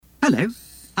Hello,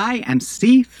 I am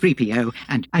C-3PO,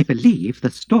 and I believe the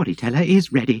storyteller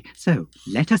is ready. So,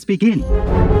 let us begin.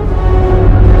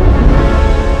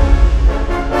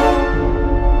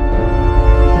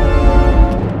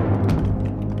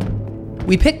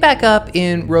 We pick back up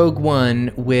in Rogue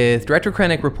One with Director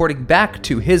Krennic reporting back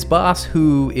to his boss,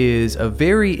 who is a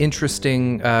very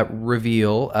interesting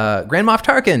reveal, Grand Moff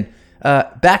Tarkin,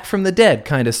 back from the dead,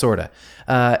 kind of, sort of.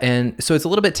 And so it's a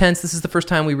little bit tense. This is the first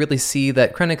time we really see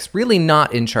that Krennic's really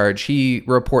not in charge. He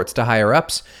reports to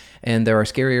higher-ups, and there are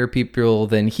scarier people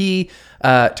than he.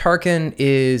 Tarkin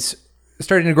is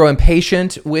starting to grow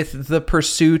impatient with the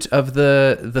pursuit of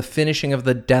the finishing of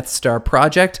the Death Star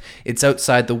project. It's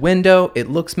outside the window. It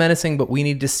looks menacing, but we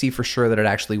need to see for sure that it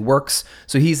actually works.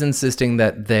 So he's insisting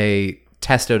that they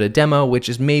test out a demo, which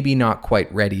is maybe not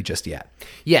quite ready just yet.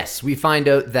 Yes, we find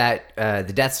out that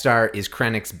the Death Star is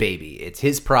Krennic's baby. It's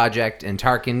his project, and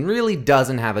Tarkin really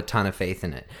doesn't have a ton of faith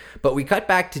in it. But we cut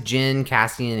back to Jyn,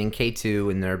 Cassian, and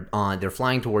K2, and they're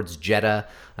flying towards Jeddah.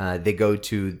 They go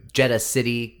to Jeddah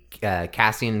City.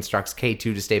 Cassian instructs K2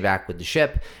 to stay back with the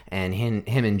ship, and him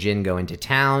and Jyn go into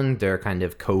town. They're kind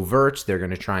of covert. They're going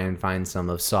to try and find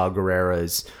some of Saw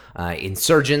Gerrera's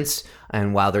insurgents,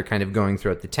 and while they're kind of going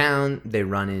throughout the town, they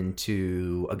run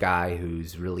into a guy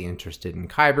who's really interested in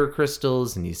kyber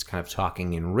crystals, and he's kind of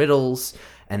talking in riddles,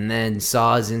 and then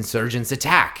Saw's insurgents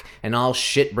attack, and all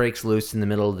shit breaks loose in the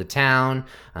middle of the town,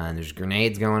 and there's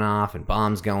grenades going off and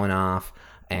bombs going off,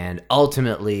 and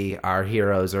ultimately our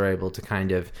heroes are able to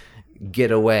kind of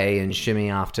get away and shimmy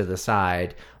off to the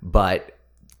side, but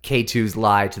K2's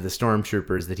lie to the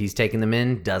stormtroopers that he's taking them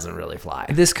in doesn't really fly.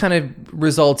 This kind of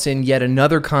results in yet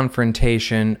another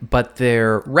confrontation, but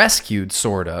they're rescued,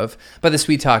 sort of, by the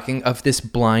sweet-talking of this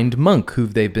blind monk who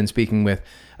they've been speaking with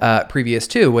previous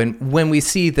to. And when we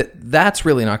see that that's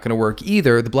really not going to work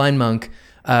either, the blind monk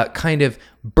kind of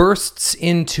bursts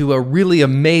into a really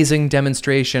amazing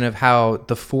demonstration of how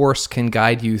the Force can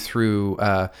guide you through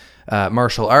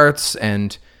martial arts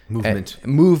and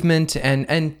movement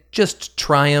and just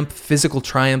triumph, physical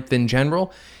triumph in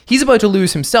general. He's about to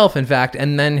lose himself, in fact,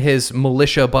 and then his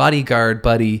militia bodyguard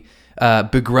buddy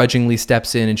begrudgingly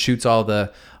steps in and shoots all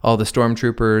the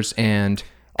stormtroopers and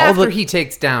after he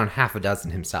takes down half a dozen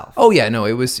himself. Oh yeah, no,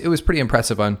 it was pretty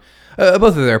impressive on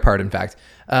both of their part, in fact.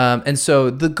 And so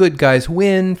the good guys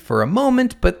win for a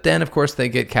moment, but then, of course, they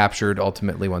get captured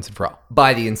ultimately once and for all.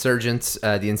 By the insurgents.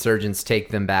 The insurgents take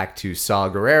them back to Saw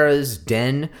Gerrera's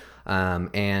den,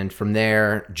 and from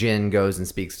there, Jyn goes and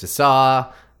speaks to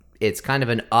Saw. It's kind of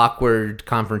an awkward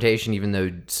confrontation, even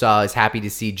though Saw is happy to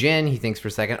see Jyn. He thinks for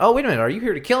a second, oh, wait a minute, are you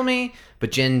here to kill me?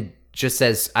 But Jyn just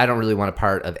says, I don't really want a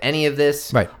part of any of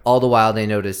this. Right. All the while, they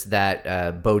notice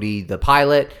that Bodhi, the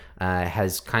pilot,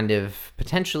 has kind of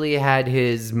potentially had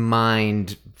his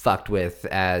mind fucked with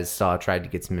as Saw tried to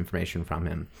get some information from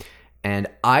him. And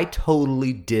I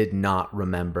totally did not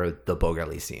remember the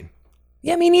Bogali scene.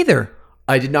 Yeah, me neither.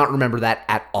 I did not remember that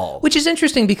at all. Which is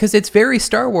interesting because it's very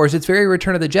Star Wars. It's very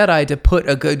Return of the Jedi to put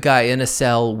a good guy in a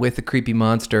cell with a creepy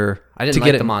monster. I didn't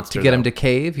like the monster, to get him to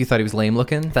cave. You thought he was lame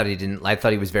looking? I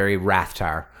thought he was very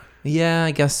Rathtar. Yeah,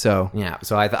 I guess so. Yeah,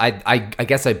 so I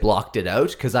guess I blocked it out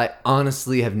because I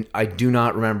honestly I do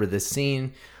not remember this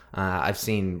scene. I've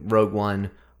seen Rogue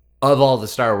One of all the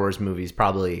Star Wars movies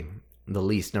probably the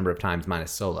least number of times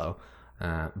minus Solo,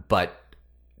 but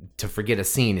to forget a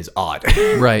scene is odd.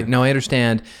 Right. No, I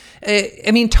understand. I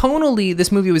mean, tonally,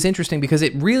 this movie was interesting because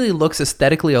it really looks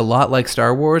aesthetically a lot like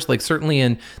Star Wars. Like certainly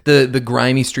in the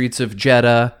grimy streets of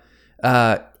Jeddah.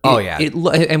 And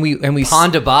we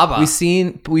Ponda Baba. We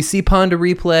see Ponda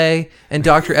Replay and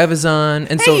Dr. Evazan,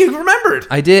 and hey, you remembered.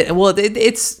 I did. Well,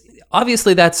 it's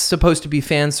obviously that's supposed to be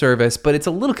fan service, but it's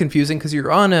a little confusing because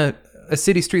you're on a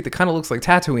city street that kind of looks like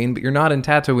Tatooine, but you're not in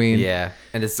Tatooine. Yeah,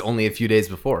 and it's only a few days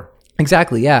before.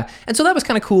 Exactly, yeah. And so that was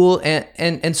kind of cool,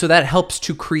 and so that helps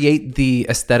to create the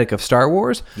aesthetic of Star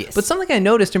Wars. Yes. But something I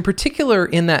noticed, in particular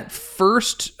in that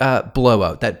first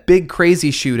blowout, that big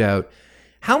crazy shootout,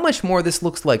 how much more this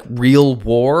looks like real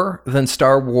war than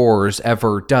Star Wars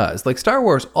ever does. Like, Star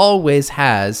Wars always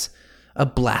has a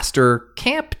blaster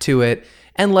camp to it,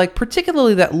 and like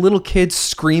particularly that little kid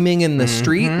screaming in the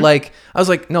street. Like, I was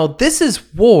like, no, this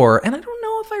is war, and I don't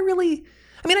know if I really...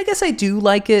 I mean, I guess I do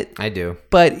like it. I do.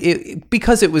 But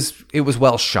because it was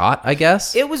well shot, I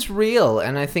guess. It was real,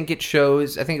 and I think it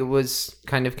shows, I think it was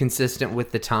kind of consistent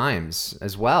with the times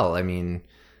as well. I mean,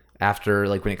 after,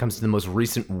 like, when it comes to the most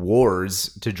recent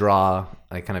wars to draw,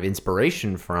 like, kind of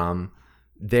inspiration from,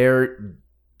 they're,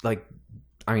 like,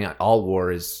 I mean, all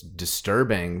war is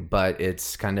disturbing, but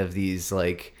it's kind of these,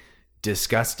 like,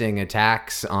 disgusting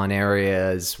attacks on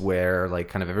areas where, like,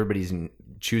 kind of everybody's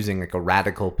choosing like a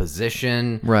radical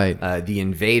position. Right. The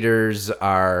invaders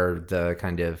are the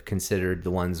kind of considered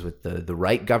the ones with the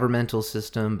right governmental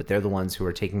system, but they're the ones who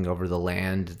are taking over the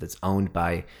land that's owned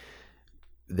by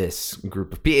this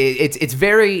group of people. It's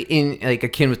very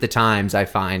akin with the times, I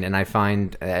find, and I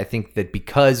think that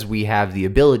because we have the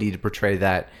ability to portray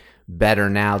that better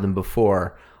now than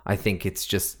before, I think it's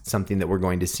just something that we're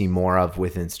going to see more of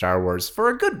within Star Wars for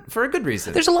a good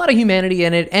reason. There's a lot of humanity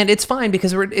in it, and it's fine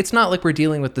because it's not like we're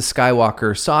dealing with the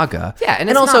Skywalker saga. Yeah, and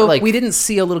it's also not like we didn't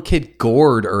see a little kid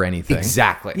gored or anything.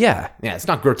 Exactly. Yeah. Yeah, it's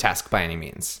not grotesque by any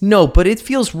means. No, but it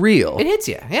feels real. It hits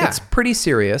you. Yeah. It's pretty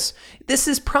serious. This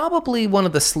is probably one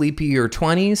of the sleepier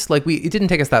 20s. Like it didn't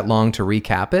take us that long to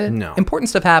recap it. No. Important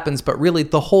stuff happens, but really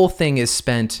the whole thing is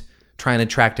spent trying to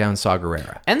track down Saw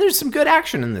Gerrera. And there's some good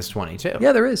action in this 20 too.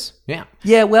 Yeah, there is. Yeah.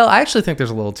 Yeah, well, I actually think there's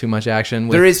a little too much action.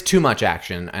 There is too much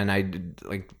action, and I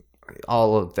like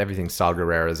everything Saw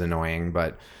Gerrera is annoying,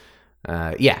 but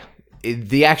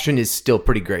the action is still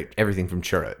pretty great. Everything from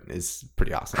Chirrut is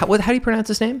pretty awesome. How do you pronounce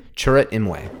his name? Chirrut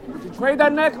Imwe. Trade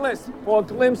that necklace for a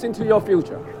glimpse into your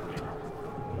future.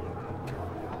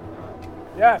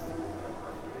 Yes,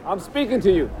 I'm speaking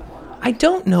to you. I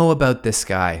don't know about this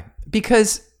guy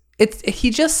because he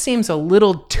just seems a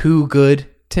little too good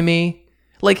to me.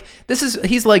 Like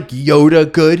he's like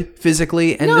Yoda good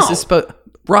physically, and this is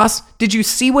Ross, did you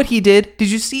see what he did?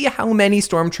 Did you see how many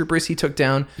stormtroopers he took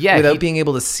down without being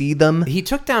able to see them? He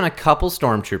took down a couple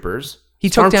stormtroopers.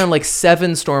 He took down like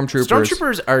 7 stormtroopers.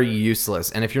 Stormtroopers are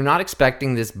useless, and if you're not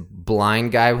expecting this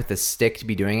blind guy with a stick to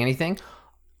be doing anything,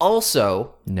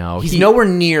 also, he's nowhere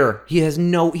near. He's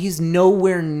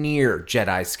nowhere near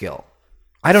Jedi skill.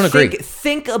 I don't agree.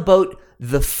 Think about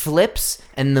the flips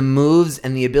and the moves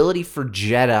and the ability for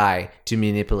Jedi to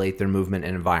manipulate their movement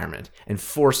and environment and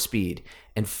force speed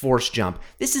and force jump.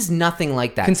 This is nothing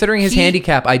like that. Considering his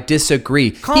handicap, I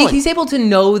disagree. He's able to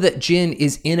know that Jin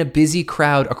is in a busy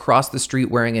crowd across the street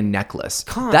wearing a necklace.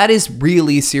 That is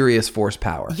really serious force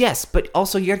power. Yes, but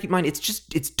also you gotta keep in mind,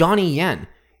 it's Donnie Yen.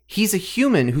 He's a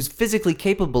human who's physically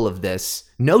capable of this.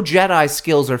 No Jedi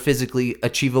skills are physically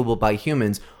achievable by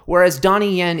humans, whereas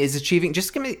Donnie Yen is achieving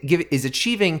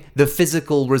the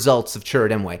physical results of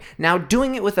Chirrut Imwe. Now,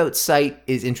 doing it without sight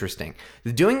is interesting.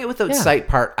 The doing it without sight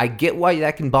part, I get why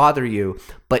that can bother you,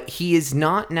 but he is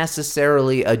not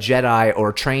necessarily a Jedi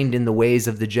or trained in the ways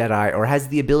of the Jedi or has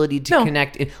the ability to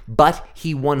connect, but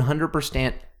he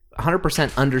 100%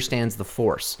 understands the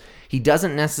Force. He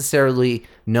doesn't necessarily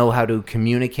know how to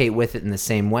communicate with it in the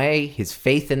same way. His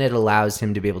faith in it allows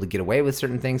him to be able to get away with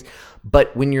certain things.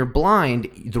 But when you're blind,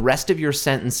 the rest of your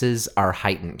senses are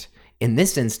heightened. In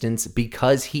this instance,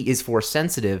 because he is Force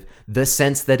sensitive, the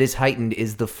sense that is heightened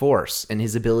is the Force and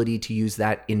his ability to use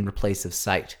that in place of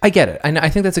sight. I get it. And I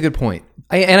think that's a good point.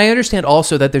 And I understand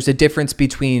also that there's a difference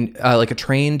between like a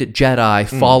trained Jedi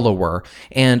follower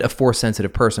and a Force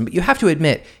sensitive person. But you have to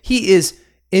admit, he is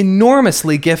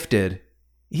enormously gifted.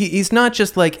 He's not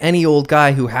just like any old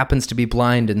guy who happens to be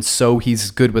blind and so he's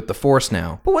good with the Force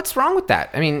now. But what's wrong with that?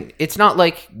 I mean, it's not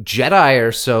like Jedi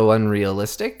are so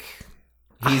unrealistic.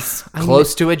 He's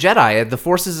close to a Jedi. The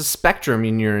Force is a spectrum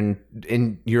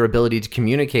in your ability to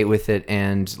communicate with it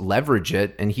and leverage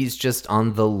it, and he's just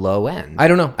on the low end. I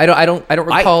don't know. I don't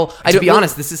recall. To be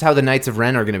honest, this is how the Knights of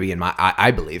Ren are going to be I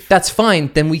believe. That's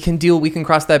fine. Then we can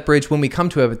cross that bridge when we come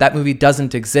to it. But that movie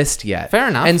doesn't exist yet. Fair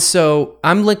enough. And so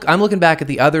I'm looking back at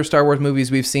the other Star Wars movies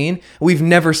we've seen. We've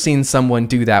never seen someone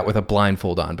do that with a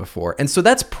blindfold on before, and so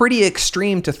that's pretty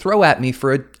extreme to throw at me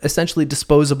for a essentially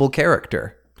disposable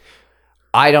character.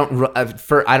 I don't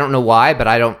know why, but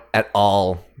I don't at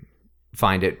all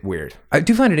find it weird. I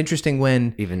do find it interesting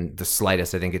when even the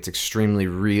slightest. I think it's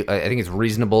extremely I think it's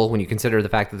reasonable when you consider the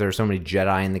fact that there are so many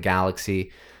Jedi in the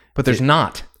galaxy. But there's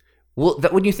not. Well,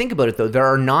 when you think about it, though, there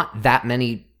are not that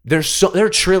many. There are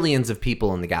trillions of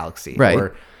people in the galaxy, right?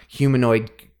 Or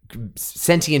humanoid,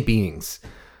 sentient beings,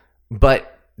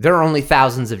 but there are only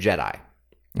thousands of Jedi.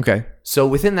 Okay. So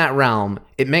within that realm,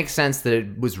 it makes sense that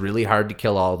it was really hard to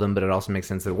kill all of them, but it also makes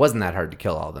sense that it wasn't that hard to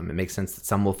kill all of them. It makes sense that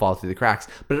some will fall through the cracks,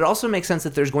 but it also makes sense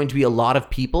that there's going to be a lot of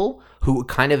people who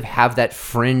kind of have that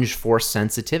fringe Force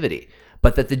sensitivity,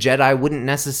 but that the Jedi wouldn't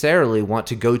necessarily want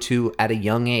to go to at a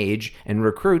young age and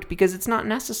recruit because it's not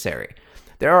necessary.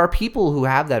 There are people who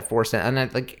have that Force,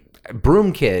 and like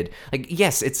Broom Kid, like,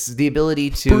 yes, it's the ability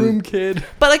to Broom Kid,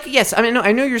 but like, yes, I mean,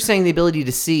 I know you're saying the ability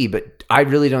to see, but I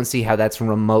really don't see how that's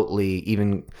remotely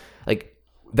even like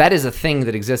that is a thing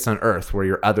that exists on Earth where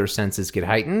your other senses get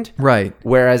heightened, right?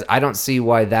 Whereas I don't see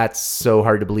why that's so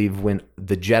hard to believe when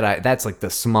the Jedi, that's like the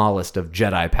smallest of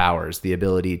Jedi powers, the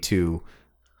ability to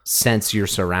sense your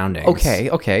surroundings.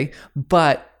 Okay,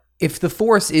 but if the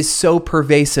Force is so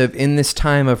pervasive in this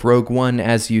time of Rogue One,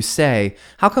 as you say,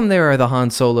 how come there are the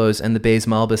Han Solos and the Baze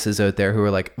Malbuses out there who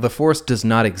are like, the Force does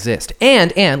not exist?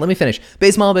 And let me finish.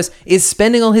 Baze Malbus is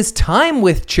spending all his time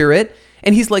with Chirrut,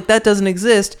 and he's like, that doesn't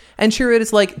exist. And Chirrut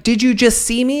is like, did you just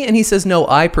see me? And he says, no,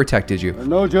 I protected you. There are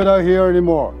no Jedi here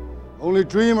anymore. Only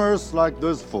dreamers like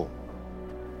this fool.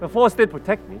 The Force did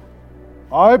protect me.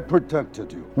 I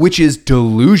protected you. Which is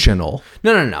delusional.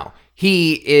 No.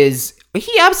 He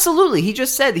absolutely. He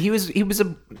just said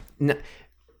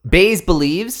Baze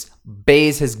believes.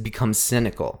 Baze has become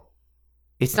cynical.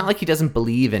 It's not like he doesn't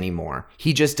believe anymore.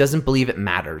 He just doesn't believe it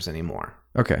matters anymore.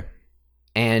 Okay.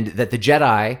 And that the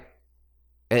Jedi,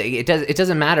 it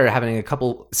doesn't matter having a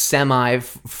couple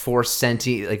semi-Force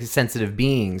sensitive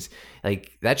beings.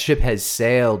 Like, that ship has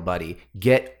sailed, buddy.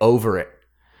 Get over it.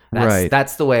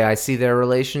 That's the way I see their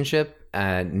relationship.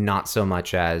 Not so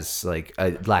much as like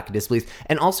a lack of disbelief.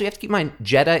 And also you have to keep in mind,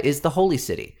 Jeddah is the holy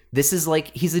city. This is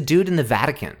like, he's a dude in the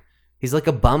Vatican. He's like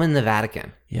a bum in the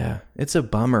Vatican. Yeah, it's a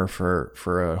bummer for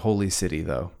a holy city,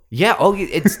 though. Yeah,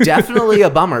 it's definitely a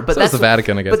bummer. But So that's is the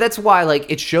Vatican, I guess. But that's why,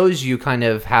 like, it shows you kind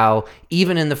of how,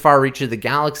 even in the far reach of the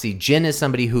galaxy, Jin is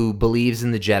somebody who believes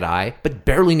in the Jedi, but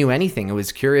barely knew anything. It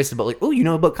was curious about, like, oh, you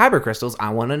know about kyber crystals?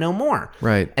 I want to know more.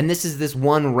 Right. And this is this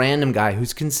one random guy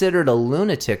who's considered a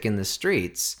lunatic in the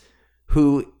streets,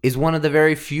 who is one of the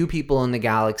very few people in the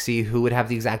galaxy who would have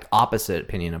the exact opposite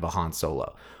opinion of a Han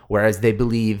Solo, whereas they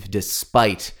believe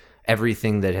despite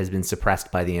everything that has been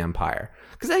suppressed by the Empire.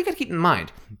 Because you got to keep in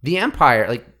mind, the Empire,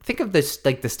 like, think of this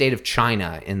like the state of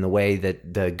China in the way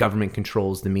that the government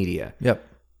controls the media. Yep.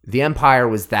 The Empire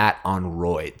was that on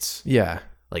roids, Yeah.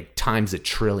 like times a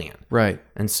trillion. Right.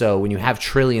 And so when you have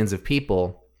trillions of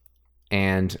people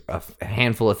and a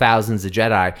handful of thousands of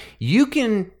Jedi, you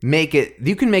can make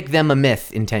them a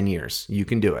myth in 10 years. You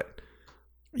can do it.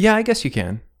 Yeah, I guess you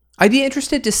can. I'd be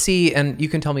interested to see, and you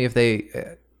can tell me if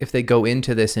they go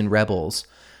into this in Rebels.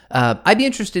 I'd be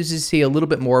interested to see a little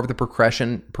bit more of the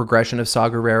progression of Saw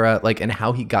Gerrera, like, and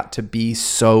how he got to be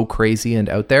so crazy and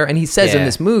out there. And he says in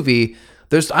this movie,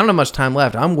 I don't have much time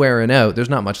left. I'm wearing out. There's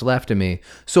not much left of me.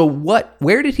 So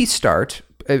where did he start?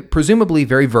 Presumably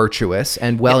very virtuous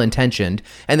and well-intentioned,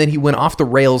 and then he went off the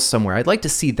rails somewhere. I'd like to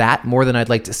see that more than I'd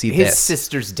like to see His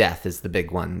sister's death is the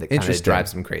big one that kind of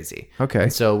drives him crazy. Okay.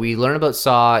 And so we learn about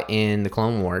Saw in the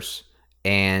Clone Wars,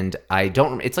 and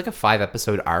it's like a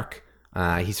 5-episode arc.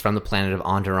 He's from the planet of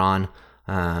Onderon,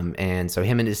 and so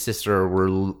him and his sister were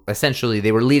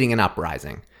leading an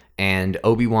uprising, and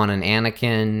Obi-Wan and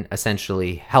Anakin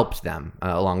essentially helped them,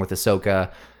 along with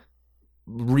Ahsoka,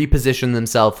 reposition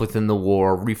themselves within the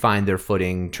war, refine their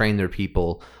footing, train their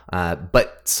people.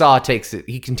 But Saw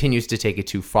continues to take it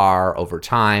too far over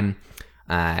time,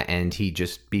 and he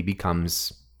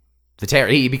becomes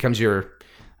he becomes your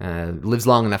lives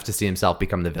long enough to see himself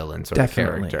become the villain sort of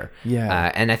character.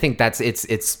 Yeah. And I think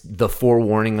it's the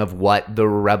forewarning of what the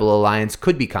Rebel Alliance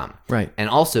could become. Right. And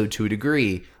also, to a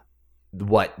degree,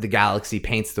 what the galaxy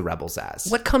paints the rebels as.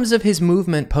 What comes of his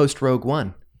movement post Rogue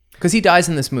One? Because he dies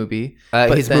in this movie.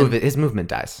 His movement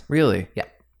dies. Really? Yeah.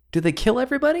 Do they kill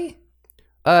everybody?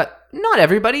 Not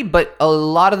everybody, but a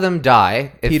lot of them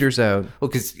die. Peter's out. Well,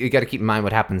 because you got to keep in mind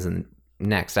what happens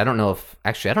next. I don't know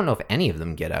if any of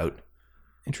them get out.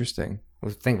 Interesting.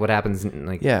 We'll think what happens in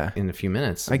a few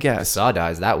minutes. I guess. Saw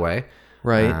dies that way.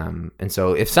 Right. And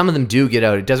so if some of them do get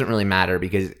out, it doesn't really matter,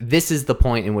 because this is the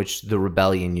point in which the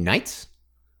rebellion unites.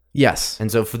 Yes. And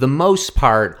so for the most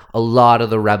part, a lot of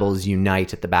the rebels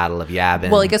unite at the Battle of Yavin.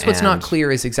 Well, I guess what's not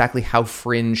clear is exactly how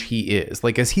fringe he is.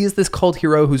 Like, is he this cult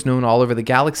hero who's known all over the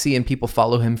galaxy and people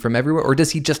follow him from everywhere? Or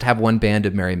does he just have one band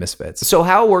of merry misfits? So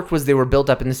how it worked was they were built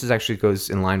up, and this goes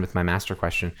in line with my master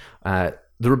question.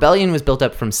 The rebellion was built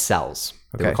up from cells.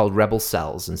 They were called rebel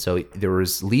cells. And so there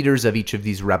was leaders of each of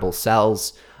these rebel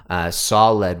cells.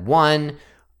 Saw led one.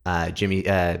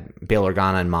 Bail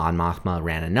Organa and Mon Mothma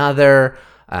ran another.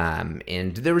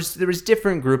 And there was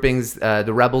different groupings.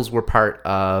 The rebels were part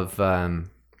of,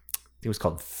 it was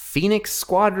called Phoenix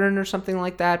Squadron or something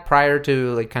like that, prior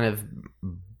to like kind of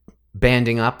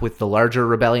banding up with the larger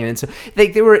rebellion. And so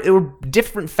there were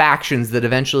different factions that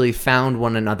eventually found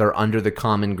one another under the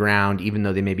common ground, even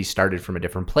though they maybe started from a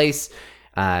different place.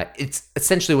 It's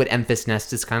essentially what Enfys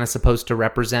Nest is kind of supposed to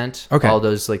represent. Okay. All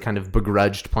those like kind of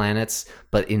begrudged planets,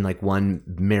 but in like one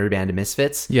merry band of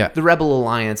misfits. Yeah. The Rebel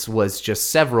Alliance was just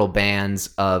several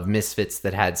bands of misfits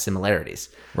that had similarities.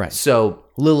 Right. So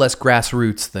A little less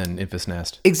grassroots than Enfys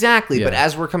Nest. exactly. But Yeah.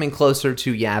 as we're coming closer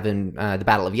to Yavin, the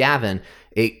Battle of Yavin,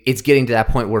 it's getting to that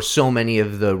point where so many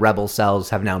of the rebel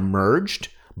cells have now merged,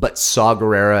 but Saw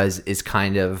Gerrera is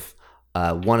kind of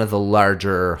one of the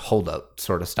larger holdout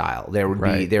sort of style. There would be,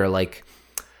 Right. they're like,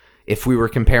 if we were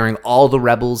comparing all the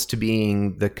rebels to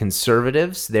being the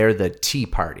conservatives, they're the Tea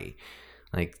Party.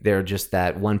 Like, they're just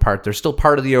that one part. They're still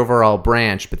part of the overall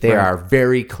branch, but they Right. are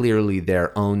very clearly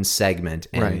their own segment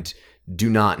and Right. do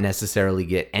not necessarily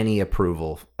get any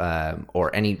approval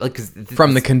or any, like, 'cause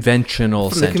From the conventional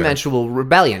from center. the conventional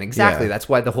rebellion. Exactly. Yeah. That's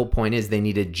why the whole point is they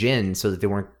needed Jyn so that they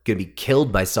weren't going to be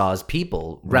killed by Saw's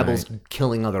people. Rebels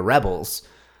killing other rebels.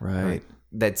 Right.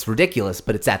 That's ridiculous,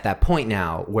 but it's at that point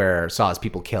now where Saw's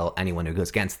people kill anyone who goes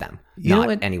against them, You know not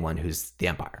what- anyone who's the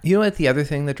Empire. You know what the other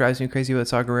thing that drives me crazy about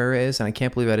Saw Gerrera is, and I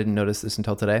can't believe I didn't notice this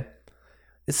until today?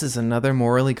 This is another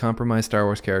morally compromised Star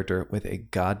Wars character with a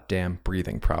goddamn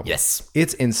breathing problem. Yes.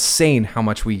 It's insane how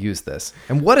much we use this.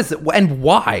 And what is it? And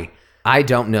why? I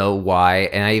don't know why,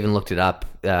 and I even looked it up.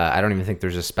 I don't even think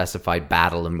there's a specified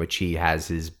battle in which he has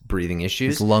his breathing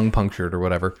issues. His lung punctured or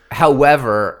whatever.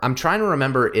 However, I'm trying to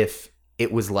remember if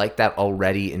it was like that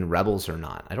already in Rebels or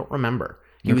not. I don't remember.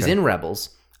 He was in Rebels,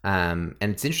 and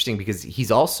it's interesting because he's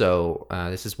also,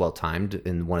 this is well timed,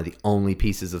 and one of the only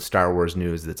pieces of Star Wars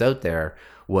news that's out there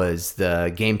was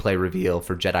the gameplay reveal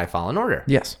for Jedi Fallen Order.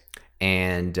 Yes.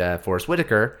 And Forrest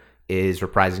Whitaker is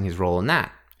reprising his role in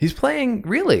that. He's playing,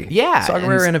 really? Yeah, Saw and-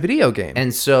 Gerrera in a video game.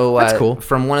 And so That's cool.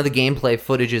 From one of the gameplay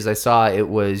footages I saw, it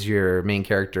was your main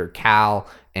character, Cal,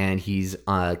 and he's,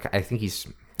 I think he's,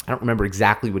 I don't remember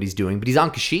exactly what he's doing, but he's on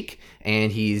Kashyyyk,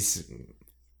 and he's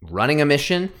running a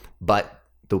mission, but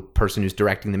the person who's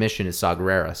directing the mission is Saw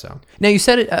Gerrera, so. Now, you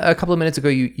said it a couple of minutes ago,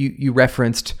 you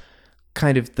referenced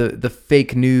kind of the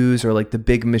fake news or like the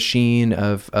big machine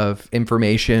of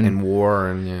information. And war,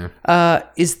 and yeah.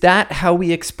 Is that how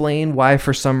we explain why,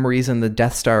 for some reason, the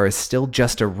Death Star is still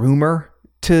just a rumor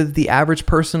to the average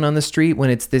person on the street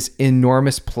when it's this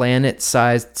enormous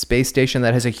planet-sized space station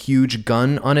that has a huge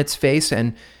gun on its face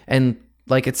and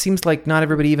like it seems like not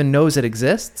everybody even knows it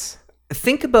exists?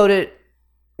 Think about it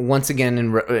once again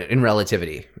in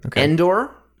relativity. Okay.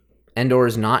 Endor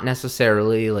is not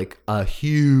necessarily like a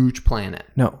huge planet.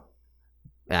 No.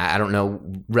 I don't know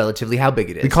relatively how big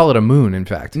it is. We call it a moon, in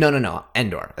fact. No,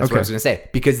 Endor. That's what Okay. I was going to say.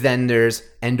 Because then there's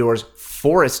Endor's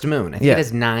forest moon. I think Yeah. it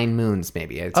has 9 moons,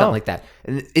 maybe. It's something like that.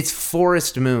 And it's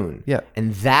forest moon. Yeah.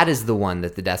 And that is the one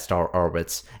that the Death Star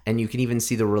orbits. And you can even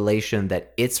see the relation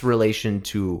that its relation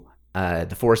to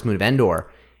the forest moon of Endor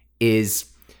is...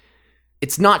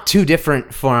 It's not too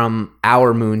different from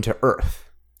our moon to Earth.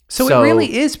 So it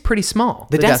really is pretty small.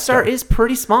 The Death Star is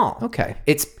pretty small. Okay.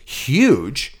 It's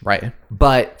huge, Right.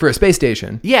 but... For a space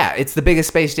station. Yeah, it's the biggest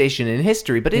space station in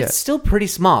history, but it's still pretty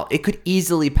small. It could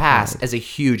easily pass as a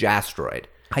huge asteroid.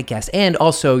 I guess. And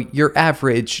also, your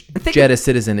average Jeddah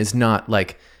citizen is not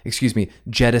like,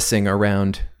 jettisoning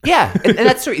around. Yeah, and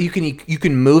that's true. You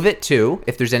can move it too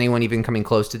if there's anyone even coming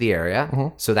close to the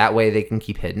area, so that way they can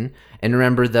keep hidden. And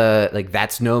remember,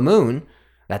 that's no moon.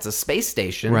 That's a space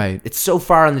station. Right. It's so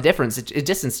far on the distance. It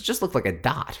just looked like a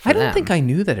dot. For I don't them. think I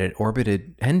knew that it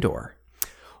orbited Endor.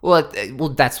 Well,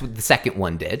 that's what the second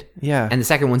one did. Yeah. And the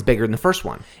second one's bigger than the first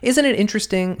one. Isn't it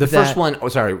interesting? The first one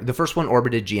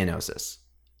orbited Geonosis.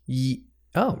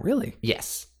 Oh, really?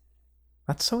 Yes.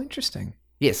 That's so interesting.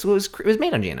 Yes, so it was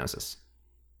made on Geonosis.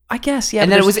 I guess, yeah. And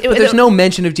but then there's- but there's no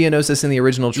mention of Geonosis in the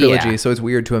original trilogy, Yeah. so it's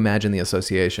weird to imagine the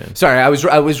association. Sorry, I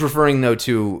was referring though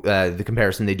to the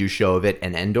comparison they do show of it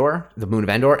and Endor, the moon of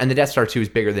Endor, and the Death Star 2 is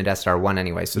bigger than Death Star 1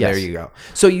 anyway. So Yes. there you go.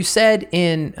 So you said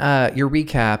in your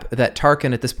recap that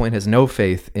Tarkin at this point has no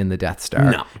faith in the Death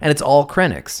Star. No. And it's all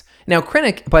Krennic's. Now,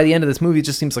 Krennic, by the end of this movie,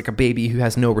 just seems like a baby who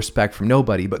has no respect from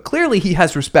nobody, but clearly he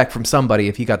has respect from somebody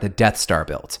if he got the Death Star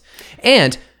built.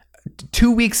 And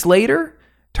 2 weeks later,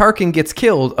 Tarkin gets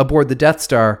killed aboard the Death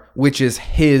Star, which is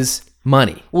his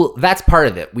money. Well, that's part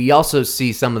of it. We also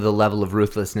see some of the level of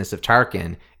ruthlessness of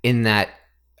Tarkin in that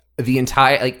the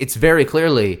entire it's very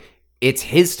clearly it's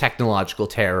his technological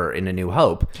terror in A New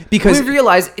Hope Because- we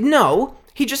realize no.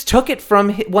 He just took it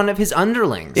from one of his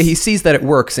underlings. He sees that it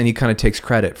works and he kind of takes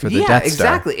credit for the Death Star.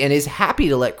 exactly, and is happy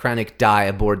to let Krennic die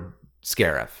aboard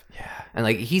Scarif. Yeah, and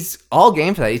he's all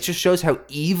game for that. It just shows how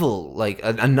evil,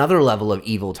 another level of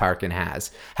evil Tarkin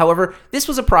has. However, this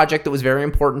was a project that was very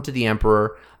important to the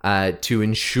Emperor to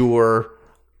ensure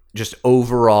just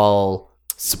overall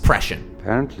suppression.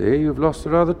 Apparently, you've lost a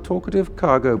rather talkative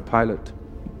cargo pilot.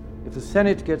 If the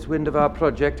Senate gets wind of our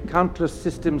project, countless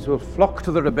systems will flock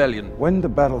to the rebellion. When the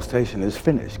battle station is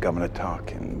finished, Governor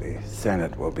Tarkin, the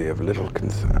Senate will be of little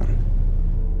concern.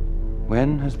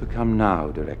 When has become now,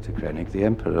 Director Krennic. The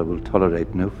Emperor will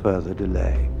tolerate no further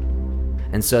delay.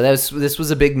 And so this was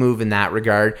a big move in that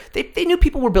regard. They knew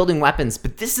people were building weapons,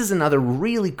 but this is another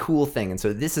really cool thing. And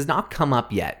so this has not come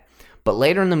up yet. But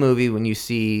later in the movie, when you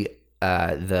see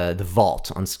the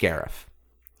vault on Scarif,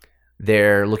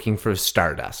 they're looking for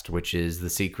Stardust, which is the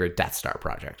secret Death Star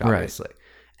project, obviously. Right.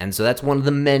 And so that's one of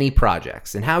the many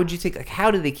projects. And how would you think, like,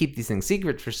 how do they keep these things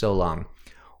secret for so long?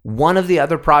 One of the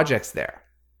other projects there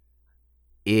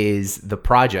is the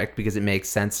project, because it makes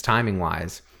sense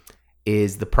timing-wise,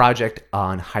 is the project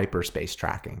on hyperspace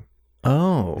tracking.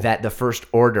 Oh. That the First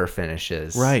Order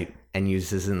finishes. Right. And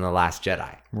uses in The Last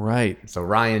Jedi. Right. So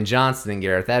Rian Johnson and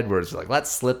Gareth Edwards were like,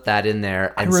 let's slip that in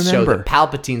there and show that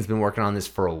Palpatine's been working on this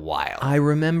for a while. I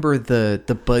remember the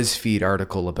BuzzFeed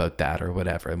article about that or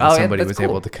whatever. When somebody was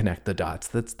able to connect the dots.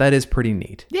 That is pretty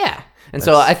neat. Yeah. And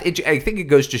so I think it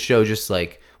goes to show, just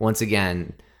like, once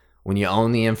again, when you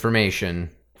own the information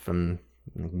from...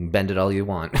 bend it all you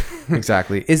want.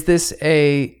 Exactly. Is this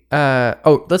a...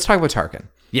 let's talk about Tarkin.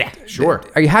 Yeah, sure.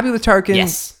 Are you happy with Tarkin?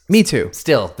 Yes. Me too.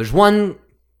 Still, there's one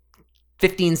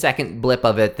 15-second blip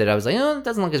of it that I was like, it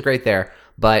doesn't look as great there.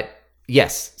 But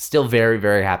yes, still very,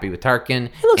 very happy with Tarkin.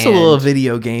 He looks a little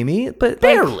video gamey, but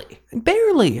barely.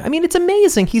 Barely. I mean, it's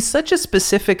amazing. He's such a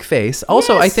specific face.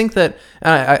 Also, yes. I think that...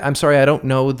 I'm sorry, I don't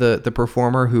know the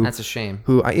performer who... That's a shame.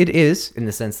 It is. In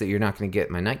the sense that you're not going to get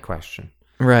my night question.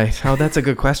 Right. Oh, that's a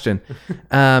good question.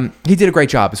 He did a great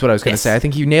job, is what I was going to say. I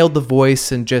think he nailed the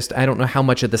voice, and just, I don't know how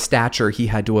much of the stature he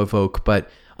had to evoke, but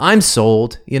I'm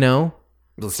sold, The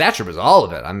stature was all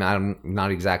of it. I'm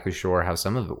not exactly sure how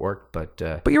some of it worked, but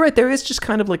you're right. There is just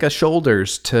kind of like a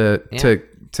shoulders to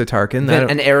Tarkin.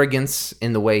 An arrogance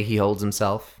in the way he holds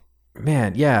himself.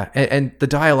 Man, yeah. And the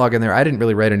dialogue in there, I didn't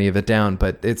really write any of it down,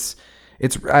 but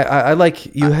I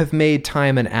like, you have made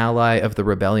time an ally of the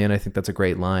rebellion. I think that's a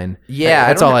great line. Yeah.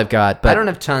 That's all I've got. But I don't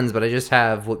have tons, but I just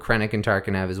have what Krennic and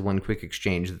Tarkin have is one quick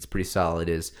exchange that's pretty solid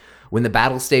is, when the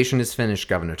battle station is finished,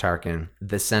 Governor Tarkin,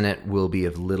 the Senate will be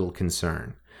of little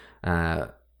concern.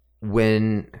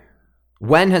 When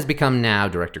has become now,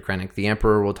 Director Krennic, the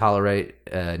Emperor will tolerate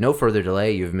no further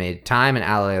delay. You have made time an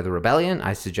ally of the rebellion.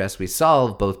 I suggest we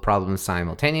solve both problems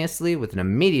simultaneously with an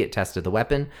immediate test of the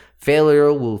weapon.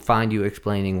 Failure will find you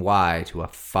explaining why to a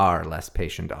far less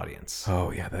patient audience.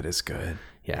 Oh, yeah, that is good.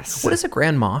 Yes. What is a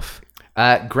Grand Moff?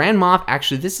 Grand Moff,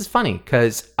 actually, this is funny,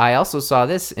 because I also saw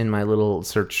this in my little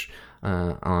search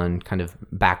on kind of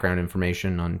background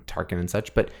information on Tarkin and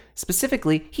such, but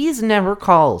specifically, he is never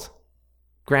called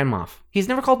Grand Moff. He's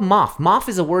never called Moff. Moff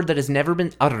is a word that has never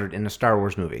been uttered in a Star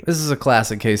Wars movie. This is a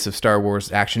classic case of Star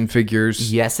Wars action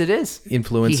figures. Yes, it is.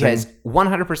 Influencing. He has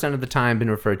 100% of the time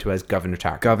been referred to as Governor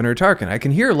Tarkin. Governor Tarkin. I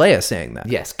can hear Leia saying that.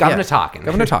 Yes, Governor Tarkin.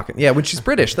 Governor Tarkin. Yeah, when she's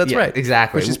British. That's right.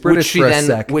 Exactly. When she's British for a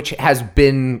sec. Which has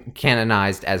been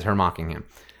canonized as her mocking him.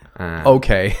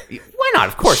 Okay. Why not?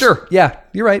 Of course. Sure. Yeah,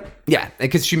 you're right. Yeah,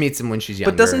 because she meets him when she's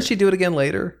younger. But doesn't she do it again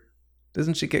later?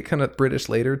 Doesn't she get kind of British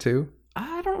later too?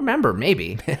 I don't remember.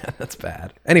 Maybe. Yeah, that's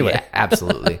bad. Anyway. Yeah,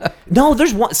 absolutely. No,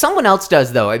 there's one. Someone else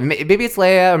does, though. Maybe it's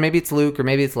Leia, or maybe it's Luke, or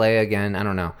maybe it's Leia again. I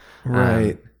don't know.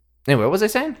 Right. Anyway, what was I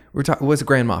saying? What's a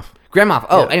Grand Moff? Grand Moff.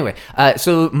 Oh, yeah. Anyway.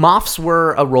 So Moffs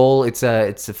were a role. It's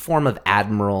a form of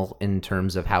admiral in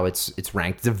terms of how it's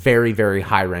ranked. It's a very, very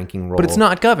high-ranking role. But it's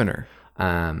not governor.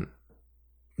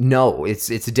 No, it's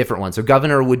a different one. So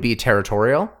governor would be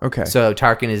territorial. Okay. So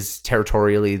Tarkin is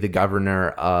territorially the governor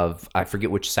of, I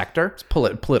forget which sector. It's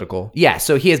political. Yeah,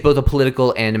 so he has both a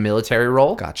political and a military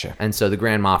role. Gotcha. And so the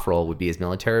Grand Moff role would be his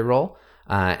military role.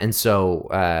 And so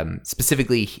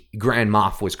specifically, Grand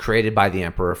Moff was created by the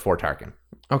Emperor for Tarkin.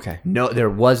 Okay. No, there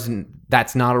wasn't.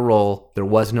 That's not a role. There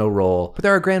was no role. But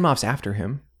there are Grand Moffs after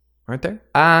him, aren't there?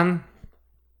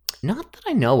 Not that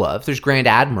I know of. There's Grand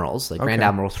Admirals, like Grand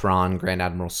Admiral Thrawn, Grand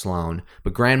Admiral Sloane.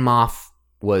 But Grand Moff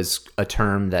was a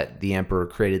term that the Emperor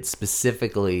created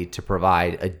specifically to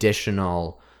provide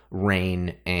additional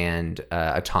reign and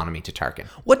autonomy to Tarkin.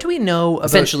 What do we know about...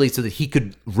 Essentially so that he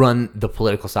could run the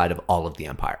political side of all of the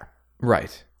Empire.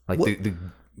 Right. Like the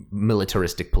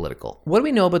militaristic political. What do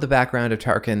we know about the background of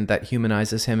Tarkin that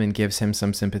humanizes him and gives him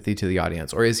some sympathy to the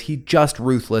audience? Or is he just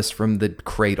ruthless from the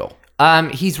cradle?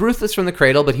 He's ruthless from the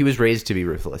cradle, but he was raised to be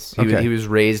ruthless. He was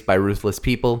raised by ruthless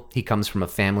people. He comes from a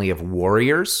family of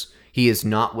warriors. He is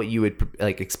not what you would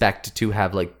expect to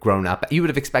have grown up. You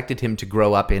would have expected him to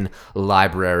grow up in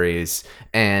libraries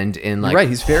and in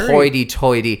he's very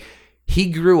hoity-toity.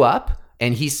 He grew up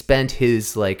and he spent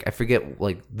his I forget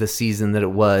the season that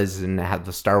it was and had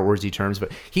the Star Warsy terms,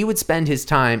 but he would spend his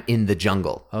time in the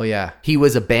jungle. Oh yeah, he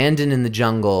was abandoned in the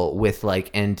jungle with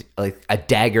a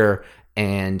dagger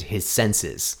and his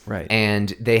senses. Right.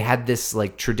 And they had this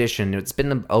tradition. It's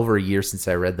been over a year since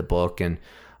I read the book, and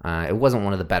it wasn't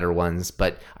one of the better ones,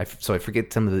 but I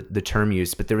forget some of the term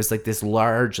use, but there was this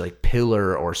large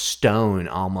pillar or stone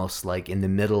almost in the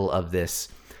middle of this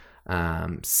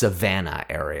savannah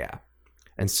area.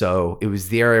 And so it was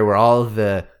the area where all of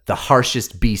the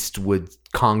harshest beasts would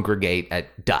congregate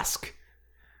at dusk.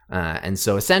 And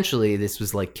so essentially this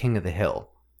was like King of the Hill.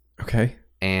 Okay.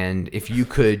 And if you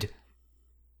could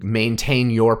maintain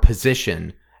your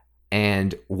position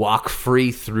and walk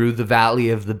free through the Valley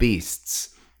of the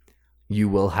Beasts, you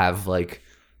will have like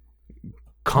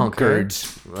conquered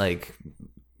like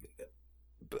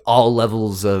all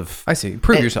levels of... I see.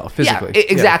 Prove yourself physically. Yeah,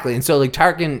 exactly. And so like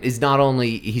Tarkin is not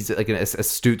only, he's like an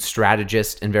astute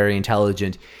strategist and very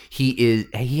intelligent, he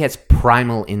has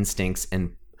primal instincts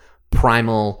and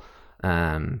primal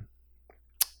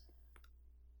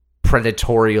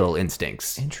predatorial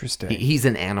instincts. Interesting. He's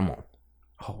an animal.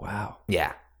 Oh, wow.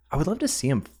 Yeah. I would love to see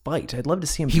him fight. I'd love to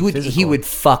see him He would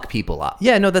fuck people up.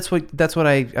 Yeah, no, that's what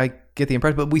I get the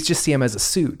impression, but we just see him as a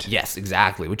suit. Yes,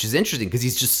 exactly, which is interesting because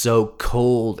he's just so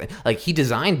cold. Like he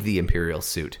designed the Imperial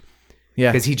suit.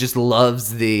 Yeah. Because he just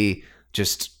loves the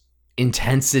just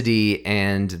intensity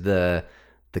and the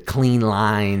clean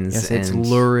lines. Yes, it's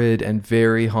lurid and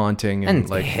very haunting and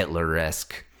like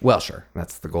Hitler-esque. Well, sure.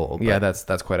 That's the goal. Yeah,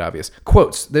 that's quite obvious.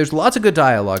 Quotes. There's lots of good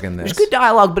dialogue in this. There's good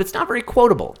dialogue, but it's not very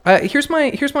quotable. Here's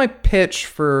my pitch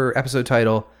for episode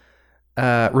title.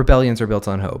 Rebellions are built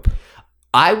on hope.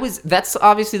 That's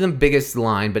obviously the biggest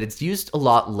line, but it's used a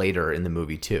lot later in the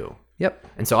movie too. Yep.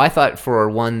 And so I thought for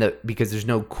one that, because there's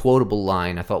no quotable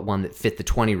line, I thought one that fit the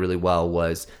 20 really well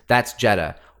was, that's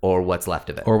Jedha, or what's left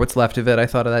of it. Or what's left of it. I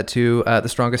thought of that too. The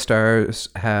strongest stars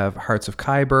have hearts of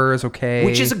Kyber is okay.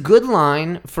 Which is a good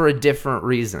line for a different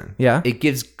reason. Yeah. It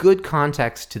gives good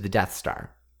context to the Death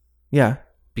Star. Yeah.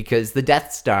 Because the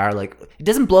Death Star, like, it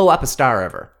doesn't blow up a star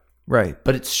ever. Right.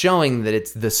 But it's showing that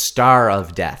it's the star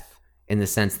of death in the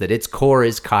sense that its core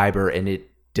is Kyber and it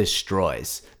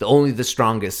destroys. Only the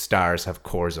strongest stars have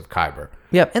cores of Kyber.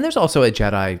 Yep. And there's also a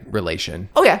Jedi relation.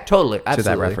 Oh yeah, totally. Absolutely. To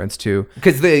that reference too.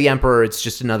 Because the Emperor, it's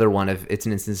just another one of, it's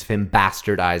an instance of him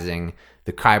bastardizing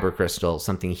the Kyber crystal,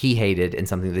 something he hated and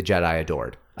something the Jedi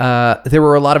adored. There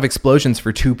were a lot of explosions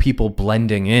for two people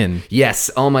blending in.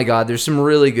 Yes. Oh my God. There's some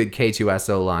really good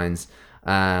K2SO lines.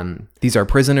 These are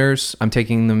prisoners. I'm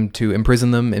taking them to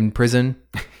imprison them in prison.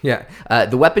 Yeah.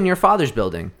 The weapon your father's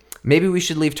building. Maybe we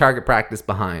should leave target practice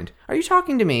behind. Are you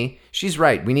talking to me? She's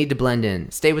right. We need to blend in.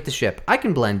 Stay with the ship. I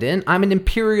can blend in. I'm an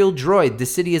Imperial droid. The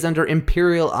city is under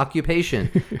Imperial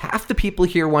occupation. Half the people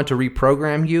here want to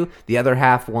reprogram you. The other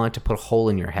half want to put a hole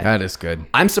in your head. That is good.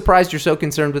 I'm surprised you're so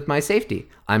concerned with my safety.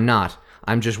 I'm not.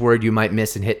 I'm just worried you might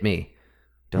miss and hit me.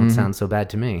 Don't sound so bad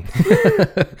to me.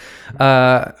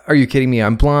 Are you kidding me?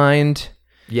 I'm blind.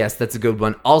 Yes, that's a good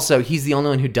one. Also, he's the only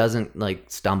one who doesn't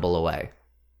like stumble away.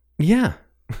 Yeah.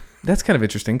 That's kind of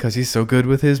interesting because he's so good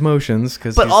with his motions.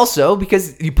 But also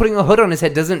because you putting a hood on his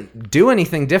head doesn't do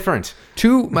anything different.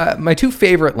 My two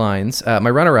favorite lines. My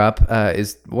runner-up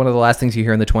is one of the last things you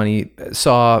hear in the 20.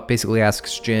 Saw basically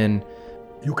asks Jyn,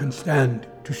 "You can stand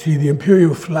to see the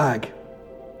Imperial flag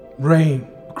reign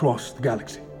across the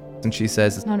galaxy." And she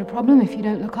says, "It's not a problem if you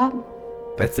don't look up."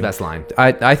 That's the best line.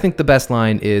 I think the best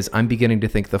line is, "I'm beginning to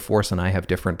think the Force and I have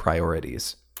different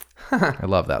priorities." I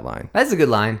love that line. That's a good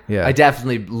line. Yeah. I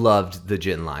definitely loved the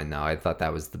Jyn line, though. I thought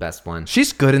that was the best one.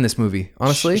 She's good in this movie,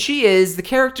 honestly. She is. The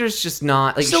character's just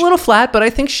not... like. She's a little flat, but I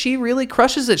think she really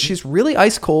crushes it. She's really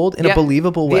ice cold in a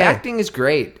believable way. The acting is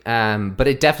great, but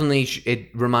it definitely... it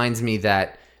reminds me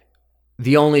that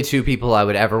the only two people I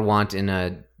would ever want in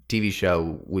a TV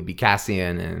show would be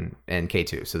Cassian and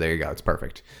K2. So there you go. It's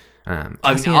perfect.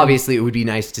 Obviously, it would be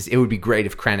nice to... it would be great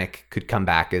if Krennic could come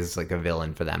back as like a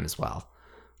villain for them as well.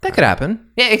 That could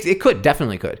happen. Yeah, it could.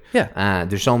 Definitely could. Yeah.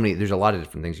 There's a lot of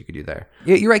different things you could do there.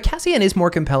 Yeah, you're right. Cassian is more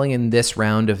compelling in this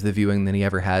round of the viewing than he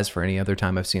ever has for any other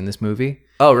time I've seen this movie.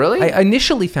 Oh, really? I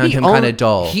initially found him kind of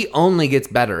dull. He only gets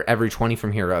better every 20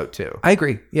 from here out, too. I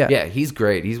agree. Yeah. Yeah, he's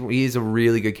great. He's a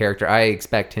really good character. I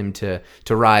expect him to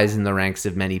rise in the ranks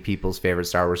of many people's favorite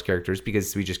Star Wars characters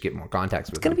because we just get more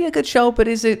context with him. It's going to be a good show, but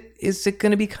is it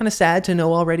going to be kind of sad to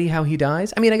know already how he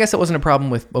dies? I mean, I guess that wasn't a problem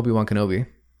with Obi-Wan Kenobi.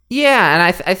 Yeah, and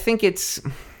I think it's...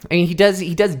 I mean, he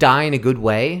does die in a good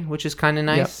way, which is kind of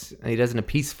nice. Yep. He does in a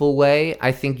peaceful way.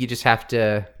 I think you just have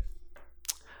to...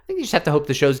 hope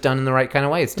the show's done in the right kind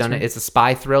of way. It's done. Right. It's a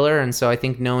spy thriller, and so I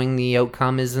think knowing the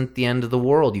outcome isn't the end of the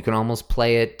world. You can almost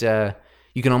play it...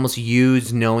 you can almost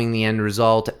use knowing the end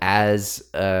result as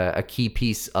a key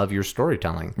piece of your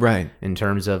storytelling. Right. In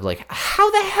terms of, like,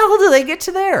 how the hell do they get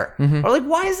to there? Mm-hmm. Or, like,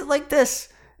 why is it like this?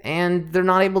 And they're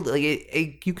not able to...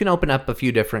 like, you can open up a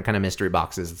few different kind of mystery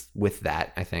boxes with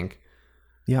that, I think.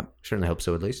 Yep. Certainly hope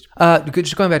so, at least.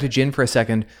 Just going back to Jyn for a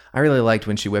second, I really liked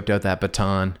when she whipped out that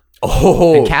baton.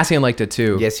 Oh! And Cassian liked it,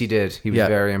 too. Yes, he did. He was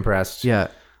very impressed. Yeah.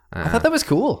 I thought that was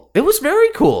cool. It was very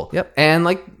cool. Yep. And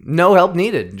like no help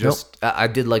needed. Just I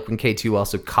did like when K2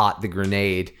 also caught the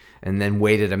grenade and then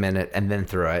waited a minute and then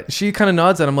threw it. She kind of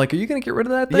nods at him like, are you going to get rid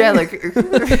of that thing? Yeah, like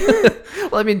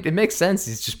well, I mean, it makes sense.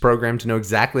 He's just programmed to know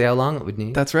exactly how long it would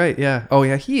need. That's right. Yeah. Oh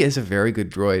yeah, he is a very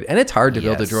good droid. And it's hard to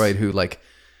build a Yes. droid who like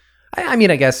I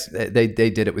mean, I guess they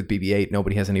did it with BB-8.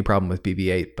 Nobody has any problem with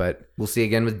BB-8, but We'll see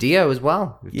again with Dio as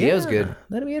well. If Dio's good.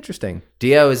 That'll be interesting.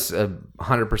 Dio is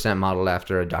 100% modeled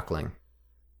after a duckling.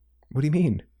 What do you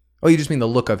mean? Oh, you just mean the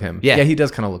look of him? Yeah. Yeah, he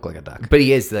does kind of look like a duck. But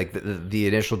he is like the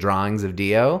initial drawings of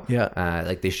Dio. Yeah.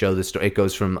 Like they show the story. It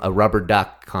goes from a rubber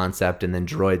duck concept and then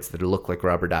droids that look like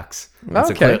rubber ducks. And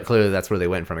so Okay. clearly that's where they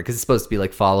went from it because it's supposed to be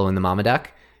like following the mama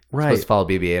duck. Right. Supposed to follow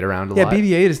BB-8 around a Yeah, lot.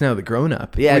 BB-8 is now the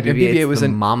grown-up. Yeah, Like, and BB-8 was was the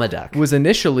mama duck. was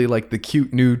initially like the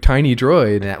cute new tiny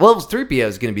droid. Yeah. Well, 3PO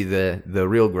is going to be the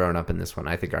real grown up in this one.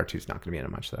 I think R2's not going to be in it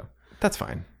much though. That's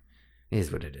fine. It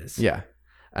is what it is. Yeah.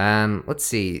 Let's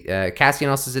see. Cassian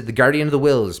also said the Guardian of the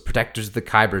Wills, protectors of the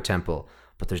Kyber Temple,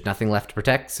 but there's nothing left to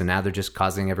protect, so now they're just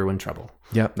causing everyone trouble.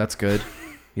 Yep, that's good.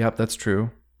 Yep, that's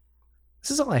true.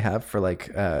 This is all I have for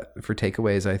for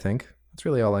takeaways, I think. That's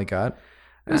really all I got.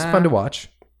 It was fun to watch.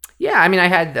 Yeah, I mean, I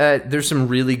had there's some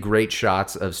really great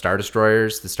shots of Star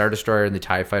Destroyers. The Star Destroyer and the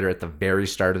TIE Fighter at the very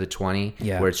start of the 20,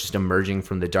 Yeah. where it's just emerging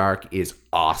from the dark, is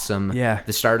awesome. Yeah.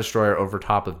 The Star Destroyer over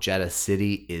top of Jeddah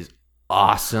City is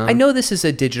awesome. I know this is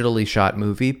a digitally shot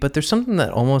movie, but there's something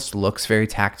that almost looks very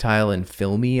tactile and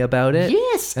filmy about it.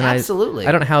 Yes, And absolutely.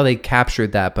 I don't know how they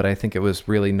captured that, but I think it was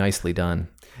really nicely done.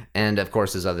 And of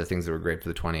course, there's other things that were great for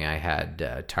the 20. I had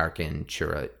Tarkin,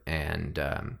 Chirrut, and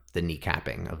the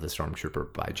kneecapping of the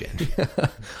Stormtrooper by Jin.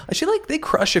 They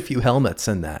crush a few helmets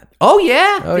in that. Oh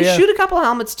yeah, Oh, they yeah. shoot a couple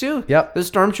helmets too. Yep. The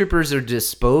Stormtroopers are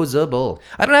disposable.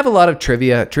 I don't have a lot of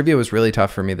trivia. Trivia was really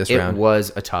tough for me this It round.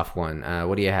 was a tough one.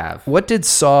 What do you have? What did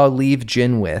Saw leave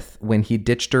Jin with when he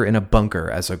ditched her in a bunker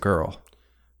as a girl?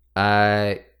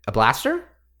 A blaster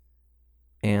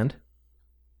And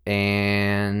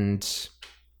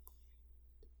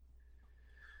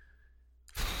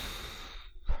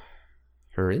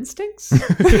her instincts.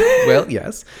 well,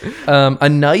 yes, a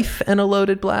knife and a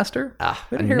loaded blaster. We A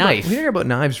didn't hear knife. we didn't hear about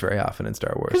knives very often in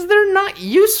Star Wars. Because they're not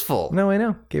useful. No, I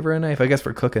know. Gave her a knife, I guess,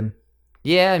 for cooking.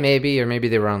 Yeah, maybe, or maybe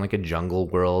they were on like a jungle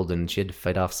world and she had to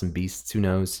fight off some beasts. Who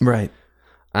knows? Right.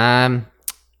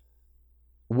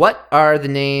 What are the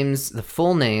names? The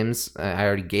full names? I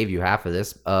already gave you half of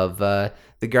this of the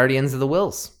Guardians of the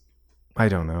Wills. I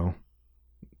don't know.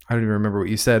 I don't even remember what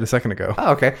you said a second ago.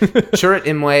 Oh, okay. Chirrut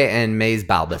Imwe and Maze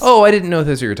Balbus. Oh, I didn't know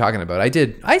that's what you were talking about. I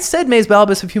did. I said Maze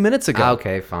Balbus a few minutes ago.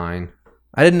 Okay, fine.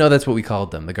 I didn't know that's what we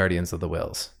called them, the Guardians of the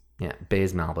Wills. Yeah,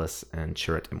 Baze Malbus and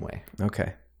Chirrut Imwe.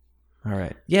 Okay. All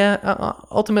right. Yeah,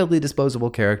 ultimately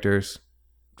disposable characters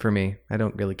for me. I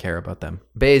don't really care about them.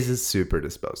 Baze is super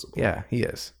disposable. Yeah, he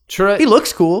is. Chirrut, He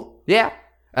looks cool. yeah.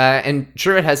 And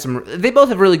Chirrut has some. They both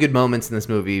have really good moments in this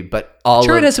movie, but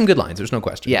Chirrut has some good lines. There's no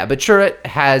question. Yeah, but Chirrut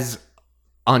has,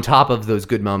 on top of those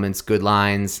good moments, good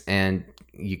lines, and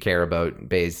you care about.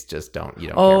 Baze just don't. You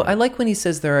don't. Oh, care about. I like when he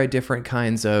says there are different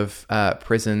kinds of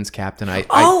prisons, Captain. I had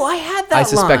that. I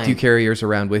suspect line. you carry yours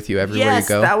around with you everywhere Yes,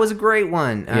 you go. that was a great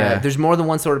one. Yeah. There's more than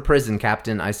one sort of prison,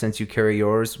 Captain. I sense you carry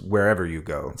yours wherever you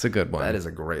go. It's a good one. That is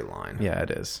a great line. Yeah, it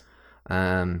is.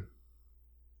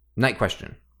 Night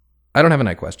question. I don't have a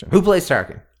night question. Who plays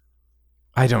Tarkin?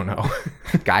 I don't know.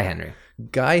 Guy Henry.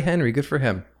 Guy Henry, good for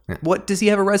him. What does he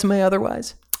have a resume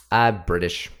otherwise?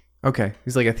 British. Okay,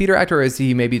 he's like a theater actor, or is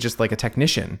he maybe just like a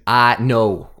technician?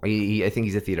 No. I think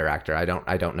he's a theater actor. I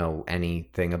don't know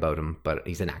anything about him, but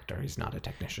he's an actor. He's not a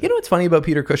technician. You know what's funny about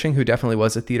Peter Cushing, who definitely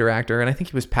was a theater actor, and I think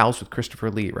he was pals with Christopher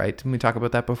Lee, right? Didn't we talk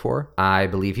about that before? I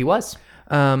believe he was.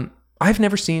 I've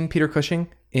never seen Peter Cushing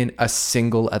in a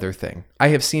single other thing. I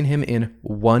have seen him in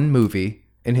one movie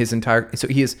in his entire. So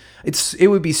he is. It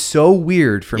would be so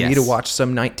weird for me Yes. to watch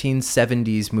some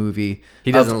 1970s movie.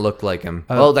 He doesn't look like him.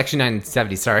 Well, actually,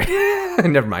 1970. Sorry,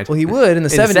 never mind. Well, he would in the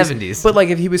 70s. 70s. But like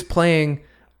if he was playing,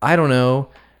 I don't know,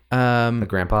 a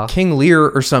grandpa. King Lear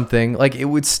or something, like it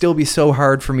would still be so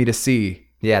hard for me to see.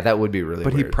 Yeah, that would be really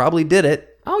But weird. he probably did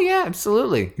it. Oh yeah,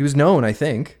 absolutely. He was known, I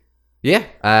think. Yeah.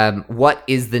 What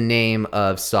is the name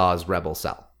of Saw's rebel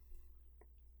cell?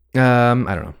 I don't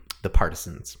know. The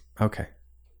Partisans. Okay.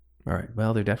 All right.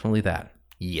 Well, they're definitely that.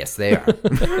 Yes, they are.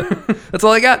 That's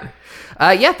all I got.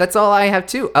 Yeah, that's all I have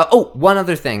too. One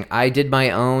other thing. I did my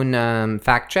own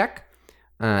fact check.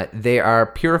 They are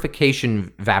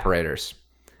purification evaporators.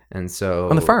 And so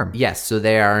On the farm? Yes, so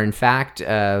they are in fact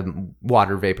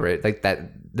water vapor, like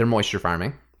that. They're moisture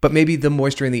farming. But maybe the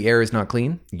moisture in the air is not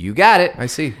clean? You got it. I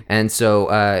see. And so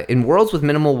in worlds with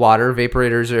minimal water,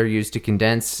 vaporators are used to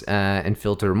condense and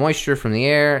filter moisture from the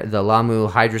air. The Lamu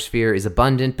hydrosphere is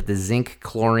abundant, but the zinc,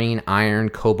 chlorine, iron,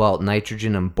 cobalt,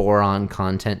 nitrogen, and boron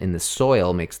content in the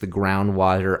soil makes the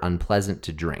groundwater unpleasant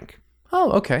to drink.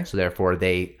 Oh, okay. So therefore,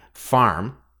 they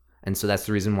farm. And so that's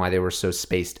the reason why they were so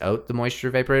spaced out, the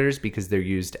moisture evaporators, because they're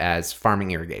used as farming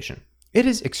irrigation. It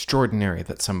is extraordinary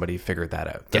that somebody figured that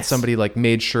out. That Yes. somebody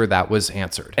made sure that was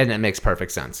answered. And that makes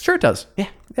perfect sense. Sure it does.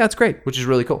 Yeah, it's great. Which is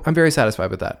really cool. I'm very satisfied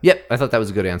with that. Yep, I thought that was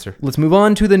a good answer. Let's move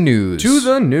on to the news. To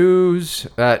the news.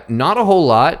 Not a whole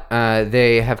lot.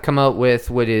 They have come out with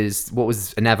what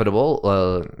was inevitable.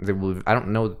 I don't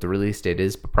know what the release date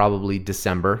is, but probably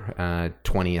December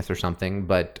 20th or something,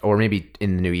 or maybe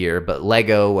in the new year. But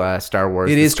Lego Star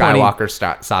Wars, It the is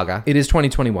Skywalker saga. It is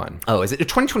 2021. Oh, is it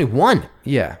 2021?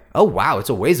 Yeah. Oh, wow, it's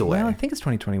a ways away. Well, I think it's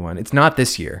 2021. It's not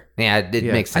this year. Yeah, it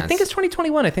makes sense. I think it's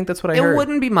 2021. I think that's what I It heard.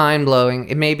 wouldn't be mind-blowing.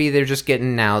 It maybe they're just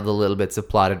getting now the little bits of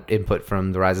plot input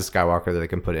from The Rise of Skywalker that they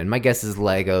can put in. My guess is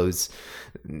Legos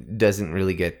doesn't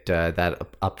really get that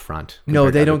up front. No,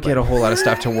 they don't get a whole lot of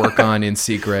stuff to work on in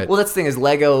secret. Well, that's the thing is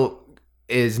Lego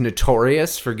is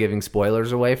notorious for giving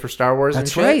spoilers away for Star Wars.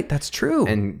 That's and shit. right. That's true.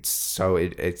 And so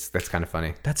that's kind of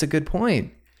funny. That's a good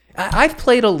point. I've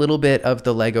played a little bit of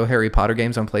the Lego Harry Potter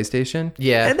games on PlayStation.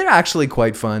 Yeah. And they're actually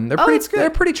quite fun. They're it's good. They're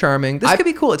pretty charming. This could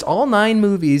be cool. It's all 9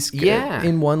 movies Yeah.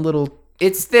 in one little...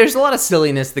 There's a lot of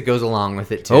silliness that goes along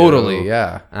with it too. Totally,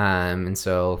 yeah. And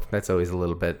so that's always a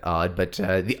little bit odd. But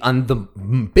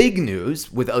the big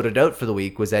news, without a doubt, for the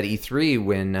week was at E3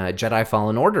 when Jedi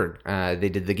Fallen Order. They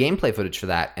did the gameplay footage for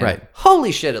that. And Right.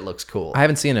 Holy shit, it looks cool. I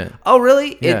haven't seen it. Oh,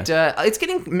 really? Yeah. It's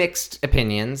getting mixed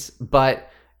opinions, but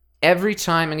every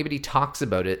time anybody talks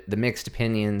about it, the mixed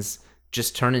opinions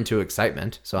just turn into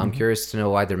excitement. So I'm curious to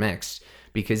know why they're mixed,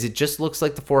 because it just looks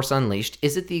like The Force Unleashed.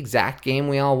 Is it the exact game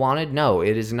we all wanted? No,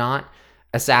 it is not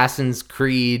Assassin's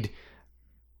Creed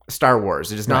Star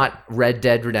Wars. It is not Red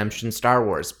Dead Redemption Star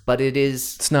Wars, but it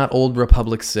is... It's not Old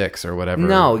Republic 6 or whatever.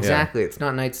 No, Yeah. exactly. It's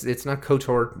not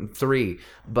KOTOR 3,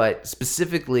 but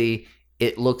specifically,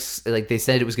 it looks like they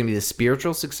said it was going to be the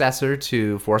spiritual successor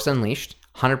to Force Unleashed.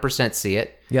 100% see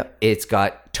it. Yep. It's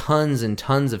got tons and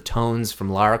tons of tones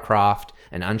from Lara Croft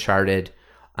and Uncharted,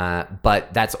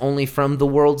 but that's only from the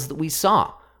worlds that we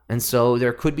saw. And so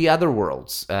there could be other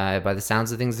worlds. By the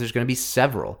sounds of things, there's going to be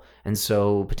several. And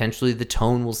so potentially the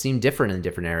tone will seem different in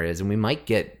different areas, and we might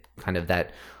get kind of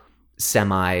that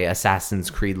semi-Assassin's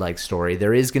Creed-like story.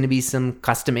 There is going to be some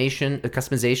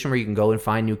customization where you can go and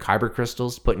find new kyber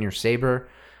crystals to put in your saber.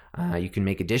 You can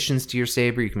make additions to your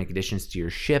saber. You can make additions to your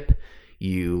ship.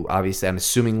 You obviously, I'm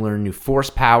assuming, learn new force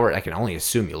power. I can only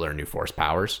assume you learn new force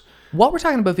powers. While we're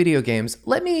talking about video games,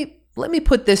 let me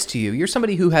put this to you. You're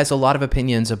somebody who has a lot of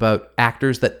opinions about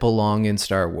actors that belong in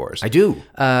Star Wars. I do.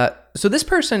 So this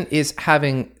person is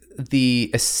having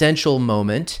the essential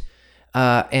moment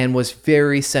and was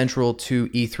very central to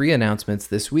E3 announcements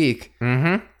this week.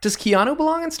 Mm-hmm. Does Keanu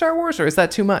belong in Star Wars, or is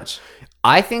that too much?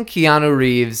 I think Keanu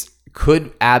Reeves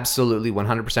could absolutely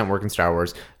 100% work in Star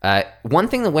Wars. One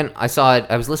thing that when I saw it,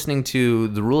 I was listening to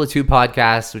the Rule of Two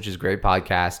podcast, which is a great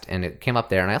podcast, and it came up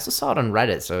there, and I also saw it on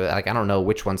Reddit. So I don't know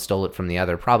which one stole it from the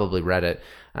other, probably Reddit.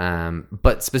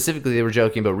 But specifically, they were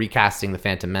joking about recasting the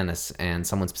Phantom Menace, and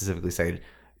someone specifically said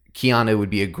Keanu would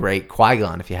be a great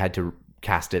Qui-Gon if you had to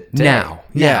cast it today. Now.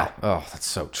 Yeah. Oh, that's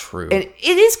so true. And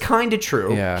it is kind of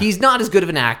true. Yeah. He's not as good of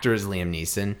an actor as Liam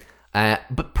Neeson.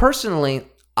 But personally,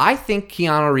 I think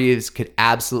Keanu Reeves could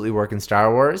absolutely work in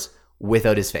Star Wars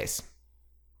without his face.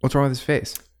 What's wrong with his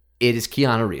face? It is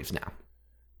Keanu Reeves now.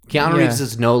 Keanu Reeves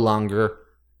is no longer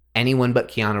anyone but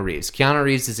Keanu Reeves. Keanu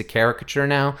Reeves is a caricature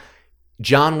now.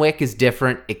 John Wick is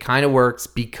different. It kind of works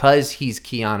because he's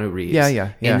Keanu Reeves.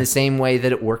 Yeah. In the same way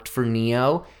that it worked for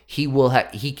Neo, he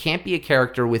can't be a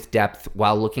character with depth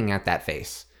while looking at that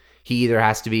face. He either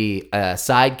has to be a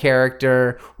side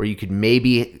character, or you could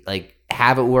maybe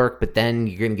have it work, but then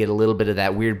you're going to get a little bit of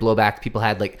that weird blowback people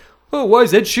had, oh, why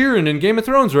is Ed Sheeran in Game of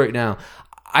Thrones right now?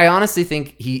 I honestly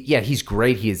think he's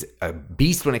great. He is a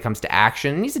beast when it comes to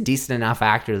action, and he's a decent enough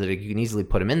actor that you can easily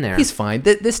put him in there. He's fine.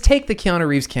 This take that Keanu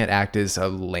Reeves can't act is a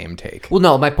lame take. Well,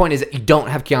 no, my point is that you don't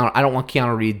have Keanu. I don't want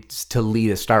Keanu Reeves to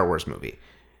lead a Star Wars movie.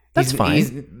 That's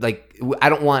fine. I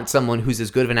don't want someone who's as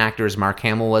good of an actor as Mark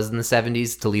Hamill was in the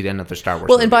 70s to lead another Star Wars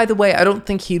Well, movie. and by the way, I don't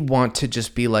think he'd want to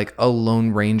just be like a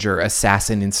Lone Ranger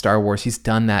assassin in Star Wars. He's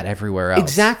done that everywhere else.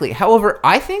 Exactly. However,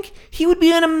 I think he would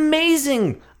be an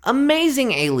amazing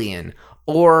alien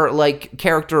or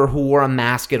character who wore a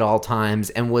mask at all times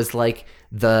and was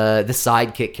the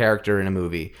sidekick character in a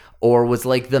movie, or was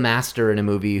like the master in a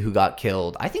movie who got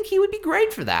killed, I think he would be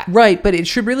great for that. Right, but it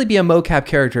should really be a mocap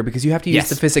character because you have to use Yes.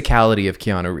 the physicality of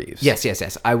Keanu Reeves. Yes.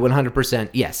 I 100%,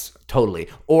 yes, totally.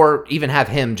 Or even have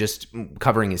him just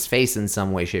covering his face in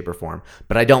some way, shape, or form.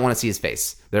 But I don't want to see his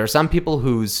face. There are some people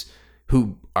who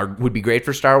would be great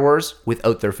for Star Wars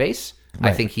without their face.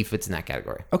 I think he fits in that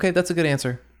category. Okay, that's a good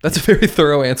answer. That's a very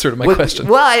thorough answer to my question.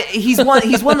 Well, he's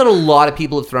one that a lot of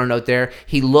people have thrown out there.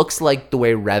 He looks like the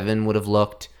way Revan would have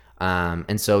looked.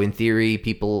 And so in theory,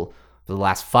 people for the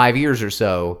last 5 years or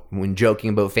so, when joking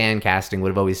about fan casting, would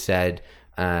have always said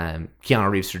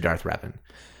Keanu Reeves for Darth Revan.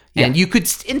 Yeah. And you could,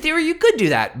 in theory, you could do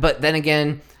that. But then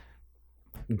again,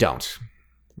 don't.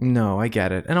 No, I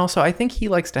get it. And also, I think he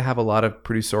likes to have a lot of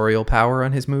producerial power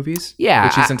on his movies. Yeah,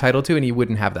 Which he's entitled to, and he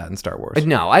wouldn't have that in Star Wars.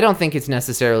 No, I don't think it's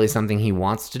necessarily something he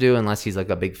wants to do unless he's like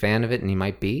a big fan of it, and he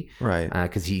might be. Right.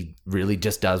 Because he really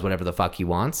just does whatever the fuck he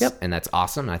wants. Yep. And that's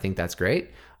awesome. And I think that's great.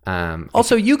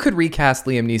 Also, you could recast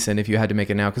Liam Neeson if you had to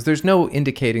make it now, because there's no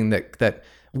indicating that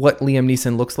what Liam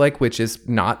Neeson looks like, which is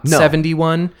not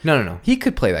 71. No. He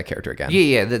could play that character again.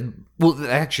 Yeah. Well,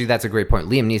 actually, that's a great point.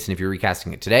 Liam Neeson, if you're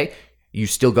recasting it today, you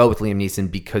still go with Liam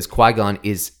Neeson because Qui-Gon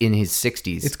is in his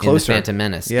 60s. It's closer. In The Phantom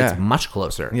Menace. Yeah. It's much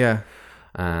closer. Yeah.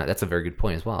 That's a very good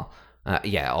point as well.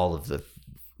 All of the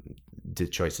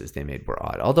choices they made were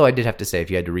odd. Although I did have to say, if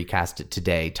you had to recast it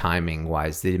today,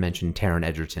 timing-wise, they mentioned Taron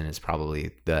Egerton is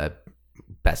probably the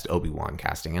best Obi-Wan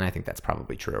casting, and I think that's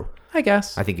probably true. I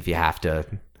guess. I think if you have to,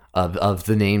 of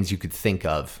the names you could think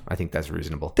of, I think that's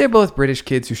reasonable. They're both British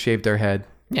kids who shaved their head.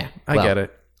 Yeah. I get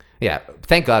it. Yeah.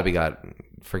 Thank God we got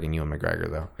friggin' Ewan McGregor,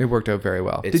 though. It worked out very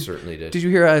well. It certainly did. Did you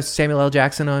hear Samuel L.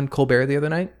 Jackson on Colbert the other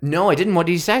night? No, I didn't. What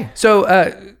did he say?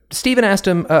 So Stephen asked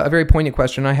him a very poignant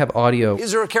question. I have audio.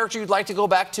 Is there a character you'd like to go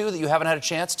back to that you haven't had a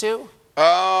chance to?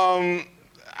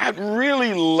 I'd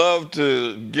really love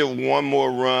to give one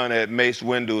more run at Mace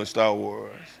Windu in Star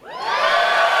Wars.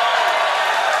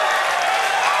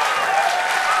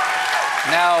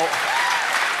 Now,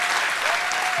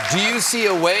 do you see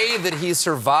a way that he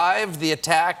survived the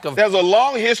attack of... There's a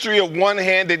long history of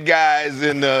one-handed guys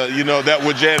in that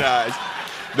were Jedis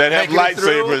that have Making it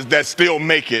through? lightsabers that still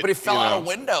make it. But he fell out a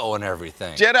window and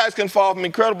everything. Jedis can fall from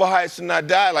incredible heights and not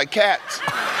die like cats.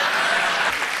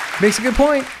 Makes a good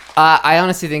point. I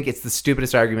honestly think it's the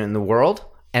stupidest argument in the world,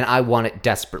 and I want it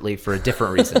desperately for a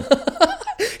different reason.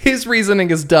 His reasoning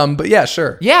is dumb, but yeah,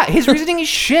 sure. Yeah, his reasoning is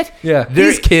shit. Yeah,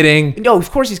 he's kidding. No, of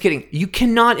course he's kidding. You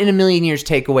cannot in a million years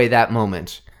take away that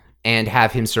moment and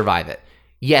have him survive it.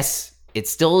 Yes, it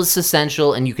still is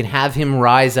essential, and you can have him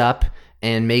rise up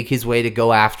and make his way to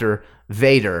go after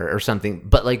Vader or something.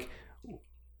 But, like,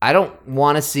 I don't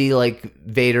want to see, like,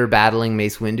 Vader battling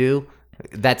Mace Windu.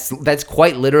 That's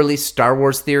quite literally Star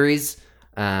Wars Theory's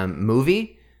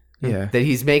movie that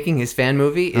he's making, his fan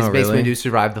movie, is Mace Windu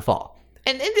Survive the Fall.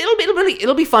 And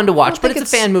it'll be fun to watch, but it's a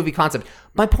fan movie concept.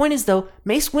 My point is, though,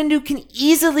 Mace Windu can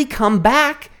easily come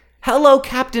back. Hello,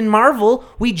 Captain Marvel.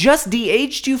 We just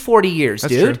de-aged you 40 years,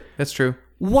 dude. That's true.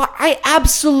 I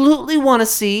absolutely want to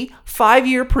see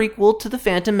 5-year prequel to The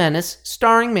Phantom Menace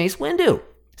starring Mace Windu.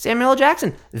 Samuel L.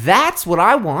 Jackson. That's what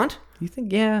I want. You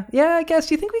think, yeah, I guess.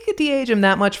 Do you think we could de-age him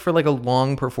that much for like a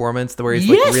long performance where he's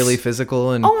like really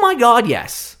physical? And oh my God,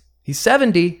 yes. He's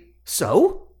 70.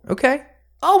 So? Okay.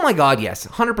 Oh my God, yes.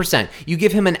 100%. You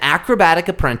give him an acrobatic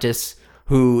apprentice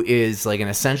who is like an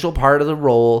essential part of the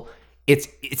role. It's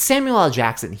Samuel L.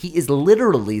 Jackson. He is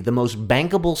literally the most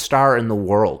bankable star in the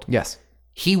world. Yes.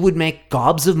 He would make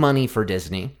gobs of money for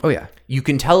Disney. Oh, yeah. You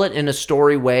can tell it in a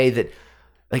story way that,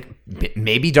 like,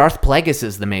 maybe Darth Plagueis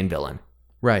is the main villain.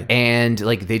 Right. And,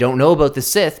 like, they don't know about the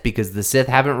Sith because the Sith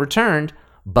haven't returned,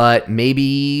 but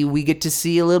maybe we get to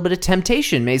see a little bit of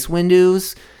temptation. Mace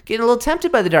Windu's getting a little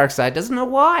tempted by the dark side, doesn't know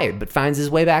why, but finds his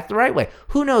way back the right way.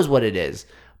 Who knows what it is?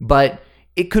 But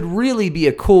it could really be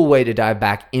a cool way to dive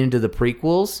back into the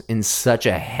prequels in such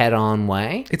a head-on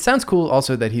way. It sounds cool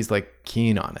also that he's, like,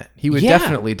 keen on it. He would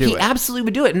definitely do it. He absolutely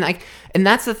would do it. And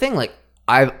that's the thing. Like,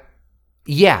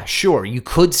 sure, you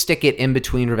could stick it in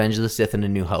between Revenge of the Sith and A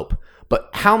New Hope. But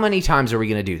how many times are we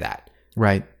going to do that?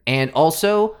 Right. And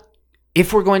also,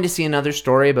 if we're going to see another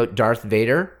story about Darth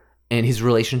Vader and his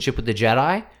relationship with the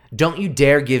Jedi, don't you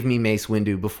dare give me Mace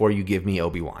Windu before you give me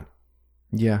Obi-Wan.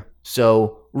 Yeah.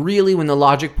 So, really, when the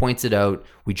logic points it out,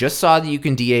 we just saw that you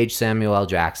can de-age Samuel L.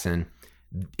 Jackson.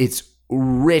 It's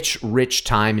rich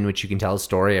time in which you can tell a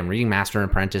story. I'm reading Master and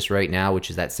Apprentice right now, which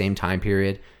is that same time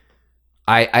period.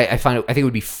 I think it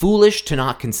would be foolish to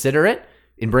not consider it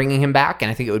in bringing him back, and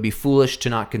I think it would be foolish to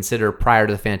not consider prior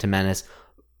to the Phantom Menace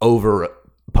over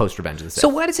post Revenge of the Sith. So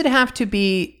why does it have to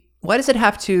be? Why does it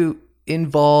have to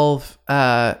involve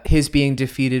his being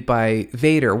defeated by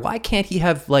Vader? Why can't he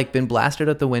have like been blasted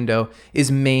out the window,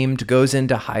 is maimed, goes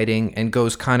into hiding, and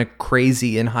goes kind of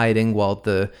crazy in hiding while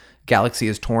the galaxy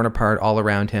is torn apart all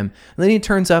around him? And then he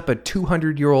turns up a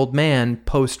 200-year-old man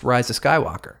post Rise of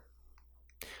Skywalker.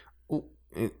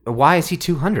 Why is he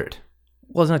 200?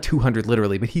 Well, it's not 200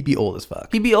 literally, but he'd be old as fuck.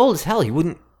 He'd be old as hell. He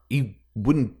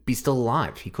wouldn't be still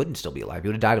alive. He couldn't still be alive. He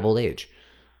would have died of old age.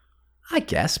 I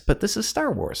guess, but this is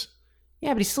Star Wars.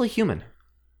 Yeah, but he's still a human.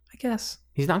 I guess.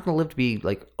 He's not going to live to be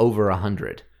like over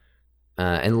 100.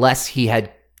 Unless he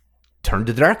had turned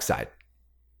to the dark side.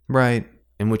 Right.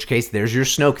 In which case, there's your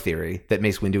Snoke theory that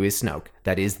Mace Windu is Snoke.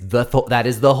 That is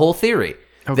the whole theory.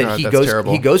 Oh, that God, he that's goes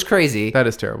terrible. He goes crazy. That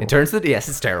is terrible. It turns to yes,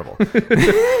 it's terrible.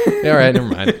 All right, never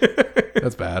mind.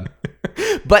 That's bad.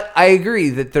 But I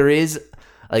agree that there is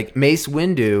like Mace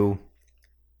Windu.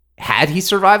 Had he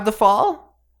survived the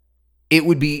fall, it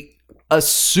would be a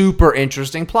super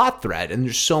interesting plot thread, and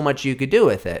there's so much you could do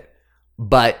with it.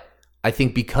 But I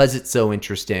think because it's so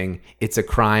interesting, it's a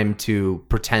crime to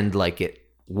pretend like it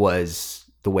was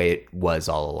the way it was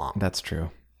all along. That's true.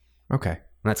 Okay.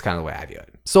 And that's kind of the way I view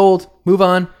it. Sold. Move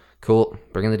on. Cool.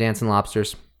 Bring in the dancing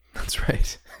lobsters. That's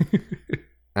right.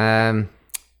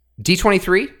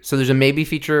 D23. So there's a maybe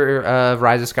feature of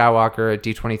Rise of Skywalker at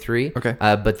D23. Okay.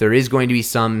 But there is going to be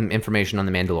some information on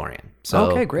The Mandalorian.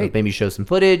 So okay, great. Maybe show some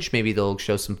footage. Maybe they'll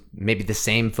show maybe the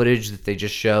same footage that they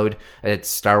just showed at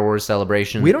Star Wars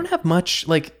Celebration. We don't have much,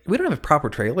 we don't have a proper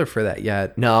trailer for that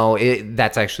yet. No,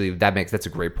 that's a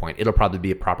great point. It'll probably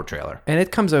be a proper trailer. And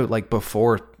it comes out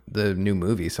before the new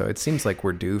movie, so it seems like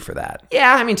we're due for that.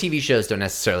 Yeah, I mean, TV shows don't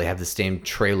necessarily have the same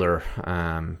trailer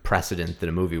precedent that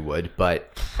a movie would,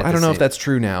 but I don't know if that's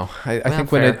true now. I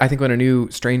think when a new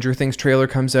Stranger Things trailer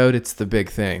comes out, it's the big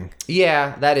thing.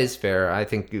 Yeah, that is fair. I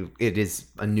think it is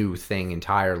a new thing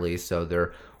entirely, so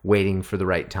they're waiting for the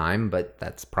right time. But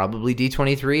that's probably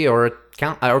D23 or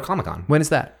Comic-Con. When is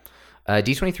that?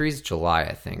 D23 is July,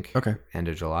 I think. Okay, end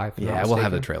of July. Yeah, we'll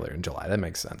have the trailer in July. That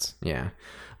makes sense. Yeah.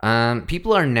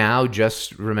 People are now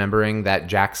just remembering that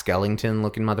Jack Skellington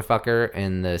looking motherfucker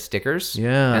in the stickers.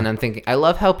 Yeah. And I'm thinking, I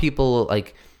love how people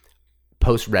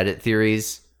post Reddit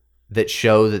theories that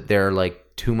show that they're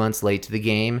 2 months late to the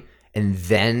game. And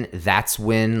then that's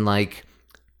when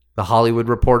the Hollywood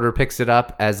Reporter picks it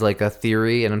up as a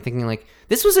theory. And I'm thinking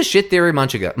this was a shit theory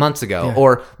months ago. Yeah.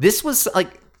 Or this was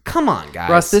come on, guys.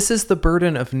 Ross, this is the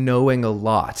burden of knowing a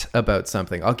lot about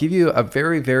something. I'll give you a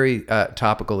very, very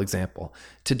topical example.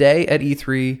 Today at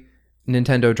E3,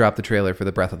 Nintendo dropped the trailer for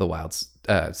the Breath of the Wild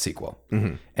sequel.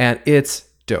 Mm-hmm. And it's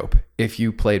dope if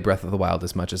you played Breath of the Wild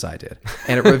as much as I did.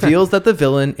 And it reveals that the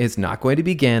villain is not going to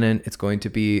be Ganon. It's going to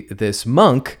be this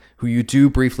monk who you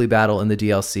do briefly battle in the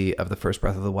DLC of the first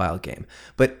Breath of the Wild game.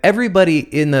 But everybody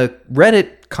in the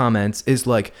Reddit comments is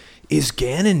like, is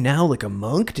Ganon now a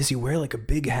monk? Does he wear a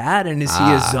big hat? And is he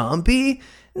a zombie?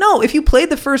 No, if you played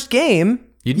the first game,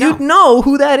 you'd know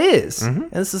who that is. Mm-hmm.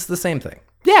 And this is the same thing.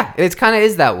 Yeah, it's kind of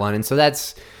is that one. And so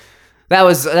that's a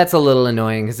little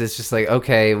annoying because it's just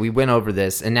okay, we went over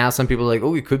this. And now some people are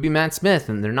oh, it could be Matt Smith.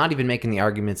 And they're not even making the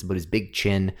arguments about his big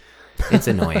chin. It's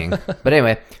annoying. But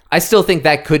anyway, I still think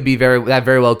that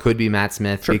very well could be Matt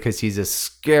Smith. Sure. Because he's a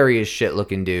scary as shit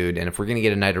looking dude. And if we're going to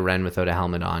get a Knight of Ren without a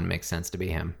helmet on, it makes sense to be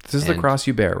him. This is the cross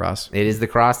you bear, Ross. It is the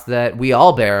cross that we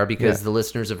all bear because the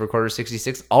listeners of Recorder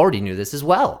 66 already knew this as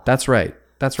well. That's right.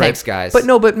 That's right. Thanks, guys.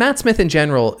 But Matt Smith in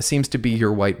general seems to be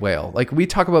your white whale. We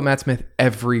talk about Matt Smith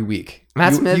every week.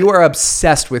 Smith, you are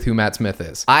obsessed with who Matt Smith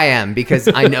is. I am, because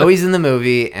I know he's in the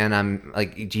movie, and I'm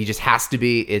he just has to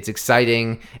be. It's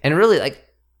exciting, and really,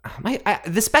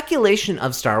 the speculation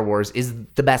of Star Wars is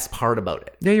the best part about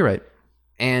it. Yeah, you're right.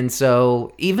 And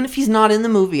so, even if he's not in the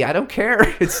movie, I don't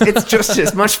care. It's just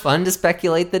as much fun to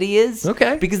speculate that he is.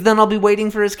 Okay. Because then I'll be waiting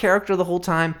for his character the whole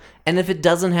time. And if it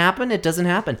doesn't happen, it doesn't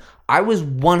happen. I was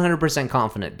 100%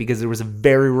 confident because there was a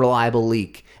very reliable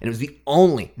leak. And it was the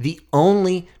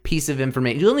only piece of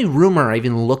information, the only rumor I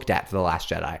even looked at for The Last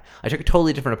Jedi. I took a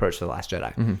totally different approach to The Last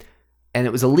Jedi. Mm-hmm. And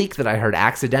it was a leak that I heard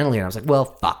accidentally. And I was like, well,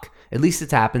 fuck. At least it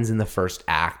happens in the first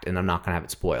act, and I'm not going to have it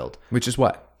spoiled. Which is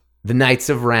what? The Knights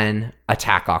of Ren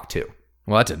attack Ahch-To.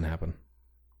 Well, that didn't happen.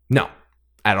 No,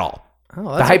 at all.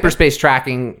 Oh, the hyperspace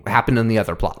tracking happened on the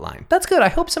other plot line. That's good. I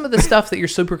hope some of the stuff that you're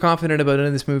super confident about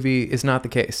in this movie is not the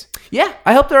case. Yeah,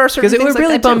 I hope there are certain things because it would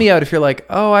really bum me out if you're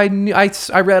oh, I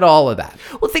read all of that.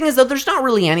 Well, the thing is, though, there's not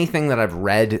really anything that I've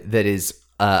read that is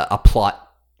a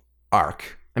plot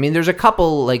arc. I mean, there's a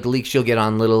couple leaks you'll get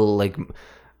on little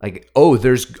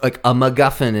there's a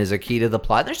MacGuffin is a key to the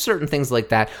plot. There's certain things like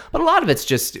that. But a lot of it's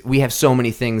just we have so many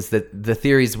things that the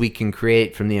theories we can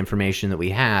create from the information that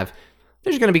we have,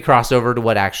 there's going to be crossover to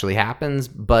what actually happens,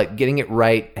 but getting it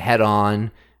right head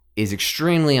on is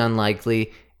extremely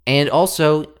unlikely. And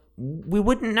also, we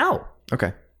wouldn't know.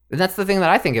 Okay. And that's the thing that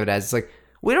I think of it as. It's like,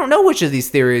 we don't know which of these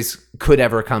theories could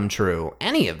ever come true.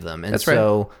 Any of them. And that's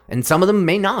so, right. And some of them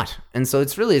may not. And so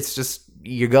it's just,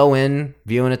 you go in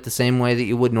viewing it the same way that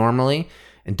you would normally,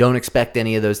 and don't expect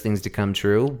any of those things to come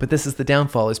true. But this is the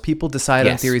downfall: is people decide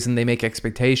on theories and they make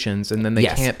expectations, and then they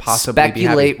can't possibly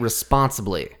speculate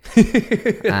responsibly.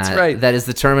 That's right. That is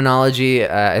the terminology,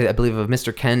 I believe, of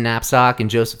Mr. Ken Knapsack and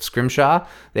Joseph Scrimshaw.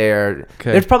 They're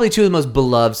probably two of the most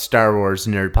beloved Star Wars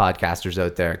nerd podcasters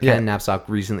out there. Ken Knapsack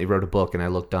recently wrote a book, and I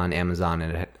looked on Amazon,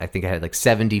 and I think it had like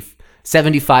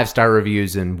 75-star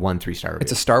reviews and 1 3-star review.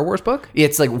 It's a Star Wars book?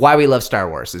 It's like Why We Love Star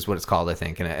Wars is what it's called, I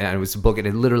think. And it was a book, and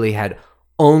it literally had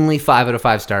only 5 out of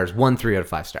 5 stars, 1 3 out of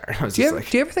 5 stars. Do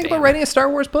you ever think about writing a Star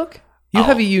Wars book? You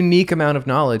have a unique amount of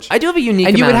knowledge. I do have a unique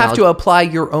amount of knowledge. And you would have to knowledge. apply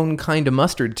your own kind of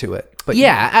mustard to it. But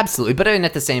yeah, absolutely. But I mean,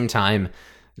 at the same time,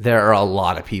 there are a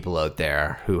lot of people out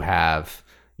there who have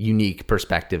unique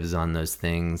perspectives on those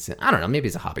things. I don't know. Maybe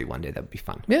it's a hobby one day. That would be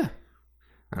fun. Yeah.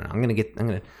 I don't know. I'm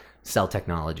gonna sell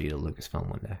technology to Lucasfilm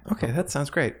one day. Okay, that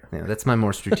sounds great. Yeah, that's my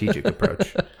more strategic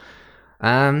approach.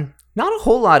 Not a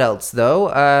whole lot else though.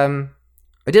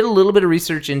 I did a little bit of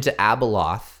research into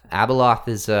Abeloth. Abeloth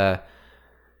is a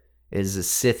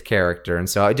Sith character, and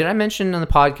so did I mention on the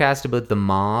podcast about the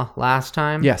Maw last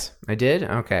time? Yes, I did.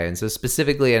 Okay, and so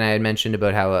specifically, and I had mentioned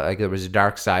about how there was a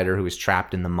Darksider who was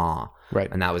trapped in the Maw,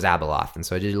 right? And that was Abeloth, and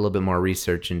so I did a little bit more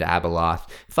research into Abeloth.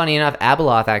 Funny enough,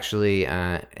 Abeloth actually,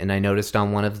 and I noticed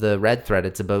on one of the Red thread,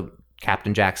 it's about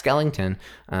Captain Jack Skellington,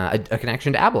 a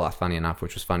connection to Abeloth. Funny enough,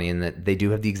 which was funny in that they do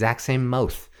have the exact same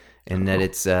mouth. And that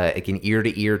it's like an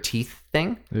ear-to-ear teeth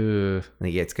thing. Yeah,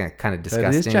 it's kind of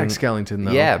disgusting. That is Jack Skellington,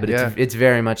 though. Yeah, but it's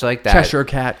very much like that. Cheshire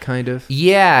Cat, kind of.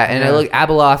 Yeah, and I look.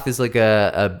 Abeloth is like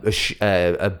a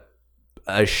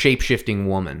shape-shifting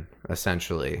woman,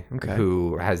 essentially,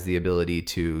 who has the ability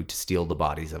to steal the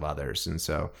bodies of others, and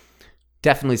so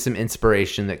definitely some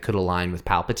inspiration that could align with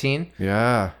Palpatine.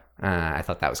 Yeah. I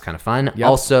thought that was kind of fun. Yep.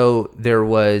 Also, there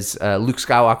was Luke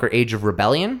Skywalker: Age of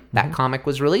Rebellion. That comic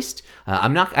was released. I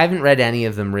haven't read any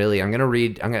of them really.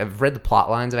 I've read the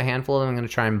plot lines of a handful of them. I'm gonna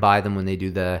try and buy them when they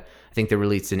do I think they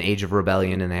released an Age of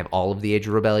Rebellion, and they have all of the Age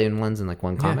of Rebellion ones in like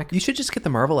one comic. You should just get the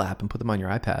Marvel app and put them on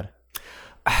your iPad.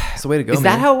 It's the way to go. Is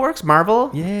that how it works, Marvel?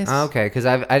 Yes. Okay, because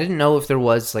I didn't know if there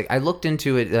was I looked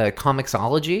into it,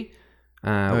 Comixology,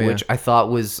 which I thought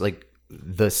was like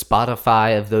the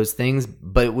Spotify of those things,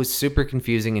 but it was super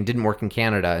confusing and didn't work in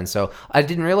Canada, and so I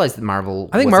didn't realize that Marvel.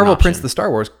 I think Marvel prints the Star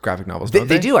Wars graphic novels.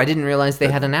 They do. I didn't realize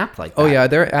they had an app like that. Oh yeah,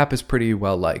 their app is pretty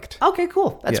well liked. Okay,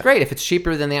 cool. That's great. If it's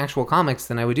cheaper than the actual comics,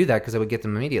 then I would do that because I would get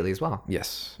them immediately as well.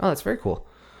 Yes. Oh, that's very cool.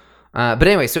 But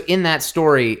anyway, so in that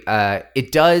story,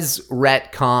 it does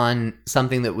retcon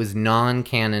something that was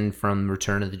non-canon from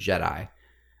Return of the Jedi,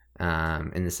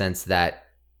 in the sense that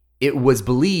it was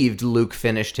believed Luke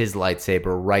finished his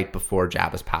lightsaber right before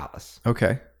Jabba's palace.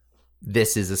 Okay.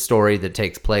 This is a story that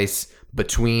takes place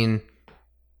between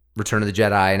Return of the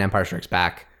Jedi and Empire Strikes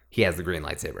Back. He has the green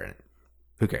lightsaber in it.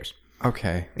 Who cares?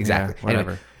 Okay. Exactly. Yeah,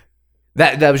 whatever.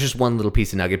 Anyway, that was just one little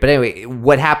piece of nugget. But anyway,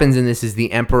 what happens in this is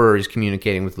the Emperor is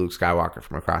communicating with Luke Skywalker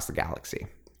from across the galaxy.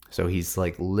 So he's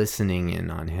like listening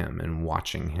in on him and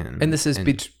watching him. And this is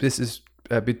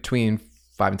between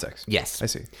 5 and 6. Yes. I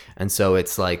see. And so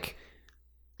it's like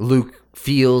Luke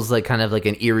feels like kind of like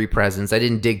an eerie presence. I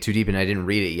didn't dig too deep and I didn't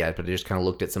read it yet, but I just kind of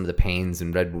looked at some of the panes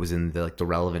and read what was in the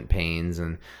relevant panes,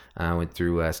 and went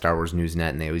through Star Wars Newsnet,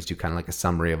 and they always do kind of like a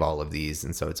summary of all of these.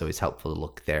 And so it's always helpful to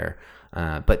look there.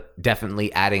 But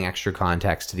definitely adding extra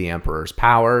context to the Emperor's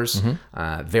powers.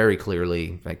 Very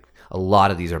clearly, like a lot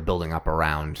of these are building up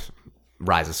around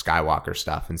Rise of Skywalker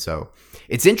stuff. And so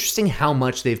it's interesting how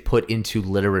much they've put into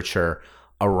literature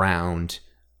around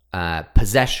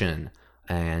possession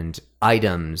and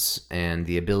items and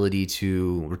the ability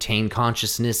to retain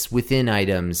consciousness within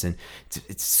items, and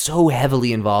it's so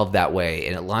heavily involved that way,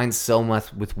 and it lines so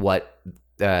much with what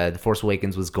The Force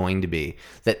Awakens was going to be,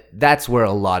 that's where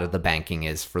a lot of the banking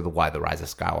is for why the Rise of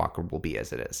Skywalker will be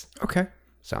as it is. Okay,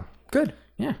 so good.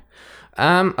 Yeah.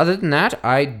 Other than that,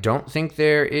 I don't think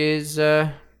there is.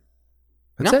 That's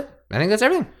it. I think that's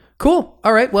everything. Cool.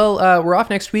 All right. Well, we're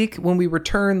off next week. When we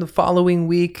return the following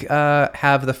week,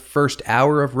 have the first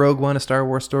hour of Rogue One, A Star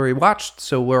Wars Story watched,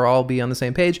 so we'll all be on the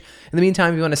same page. In the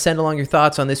meantime, if you want to send along your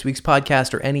thoughts on this week's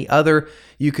podcast or any other,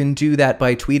 you can do that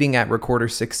by tweeting at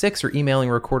Recorder66 or emailing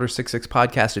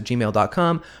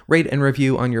recorder66podcast@gmail.com. Rate and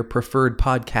review on your preferred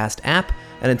podcast app.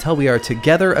 And until we are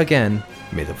together again,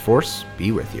 may the Force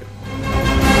be with you.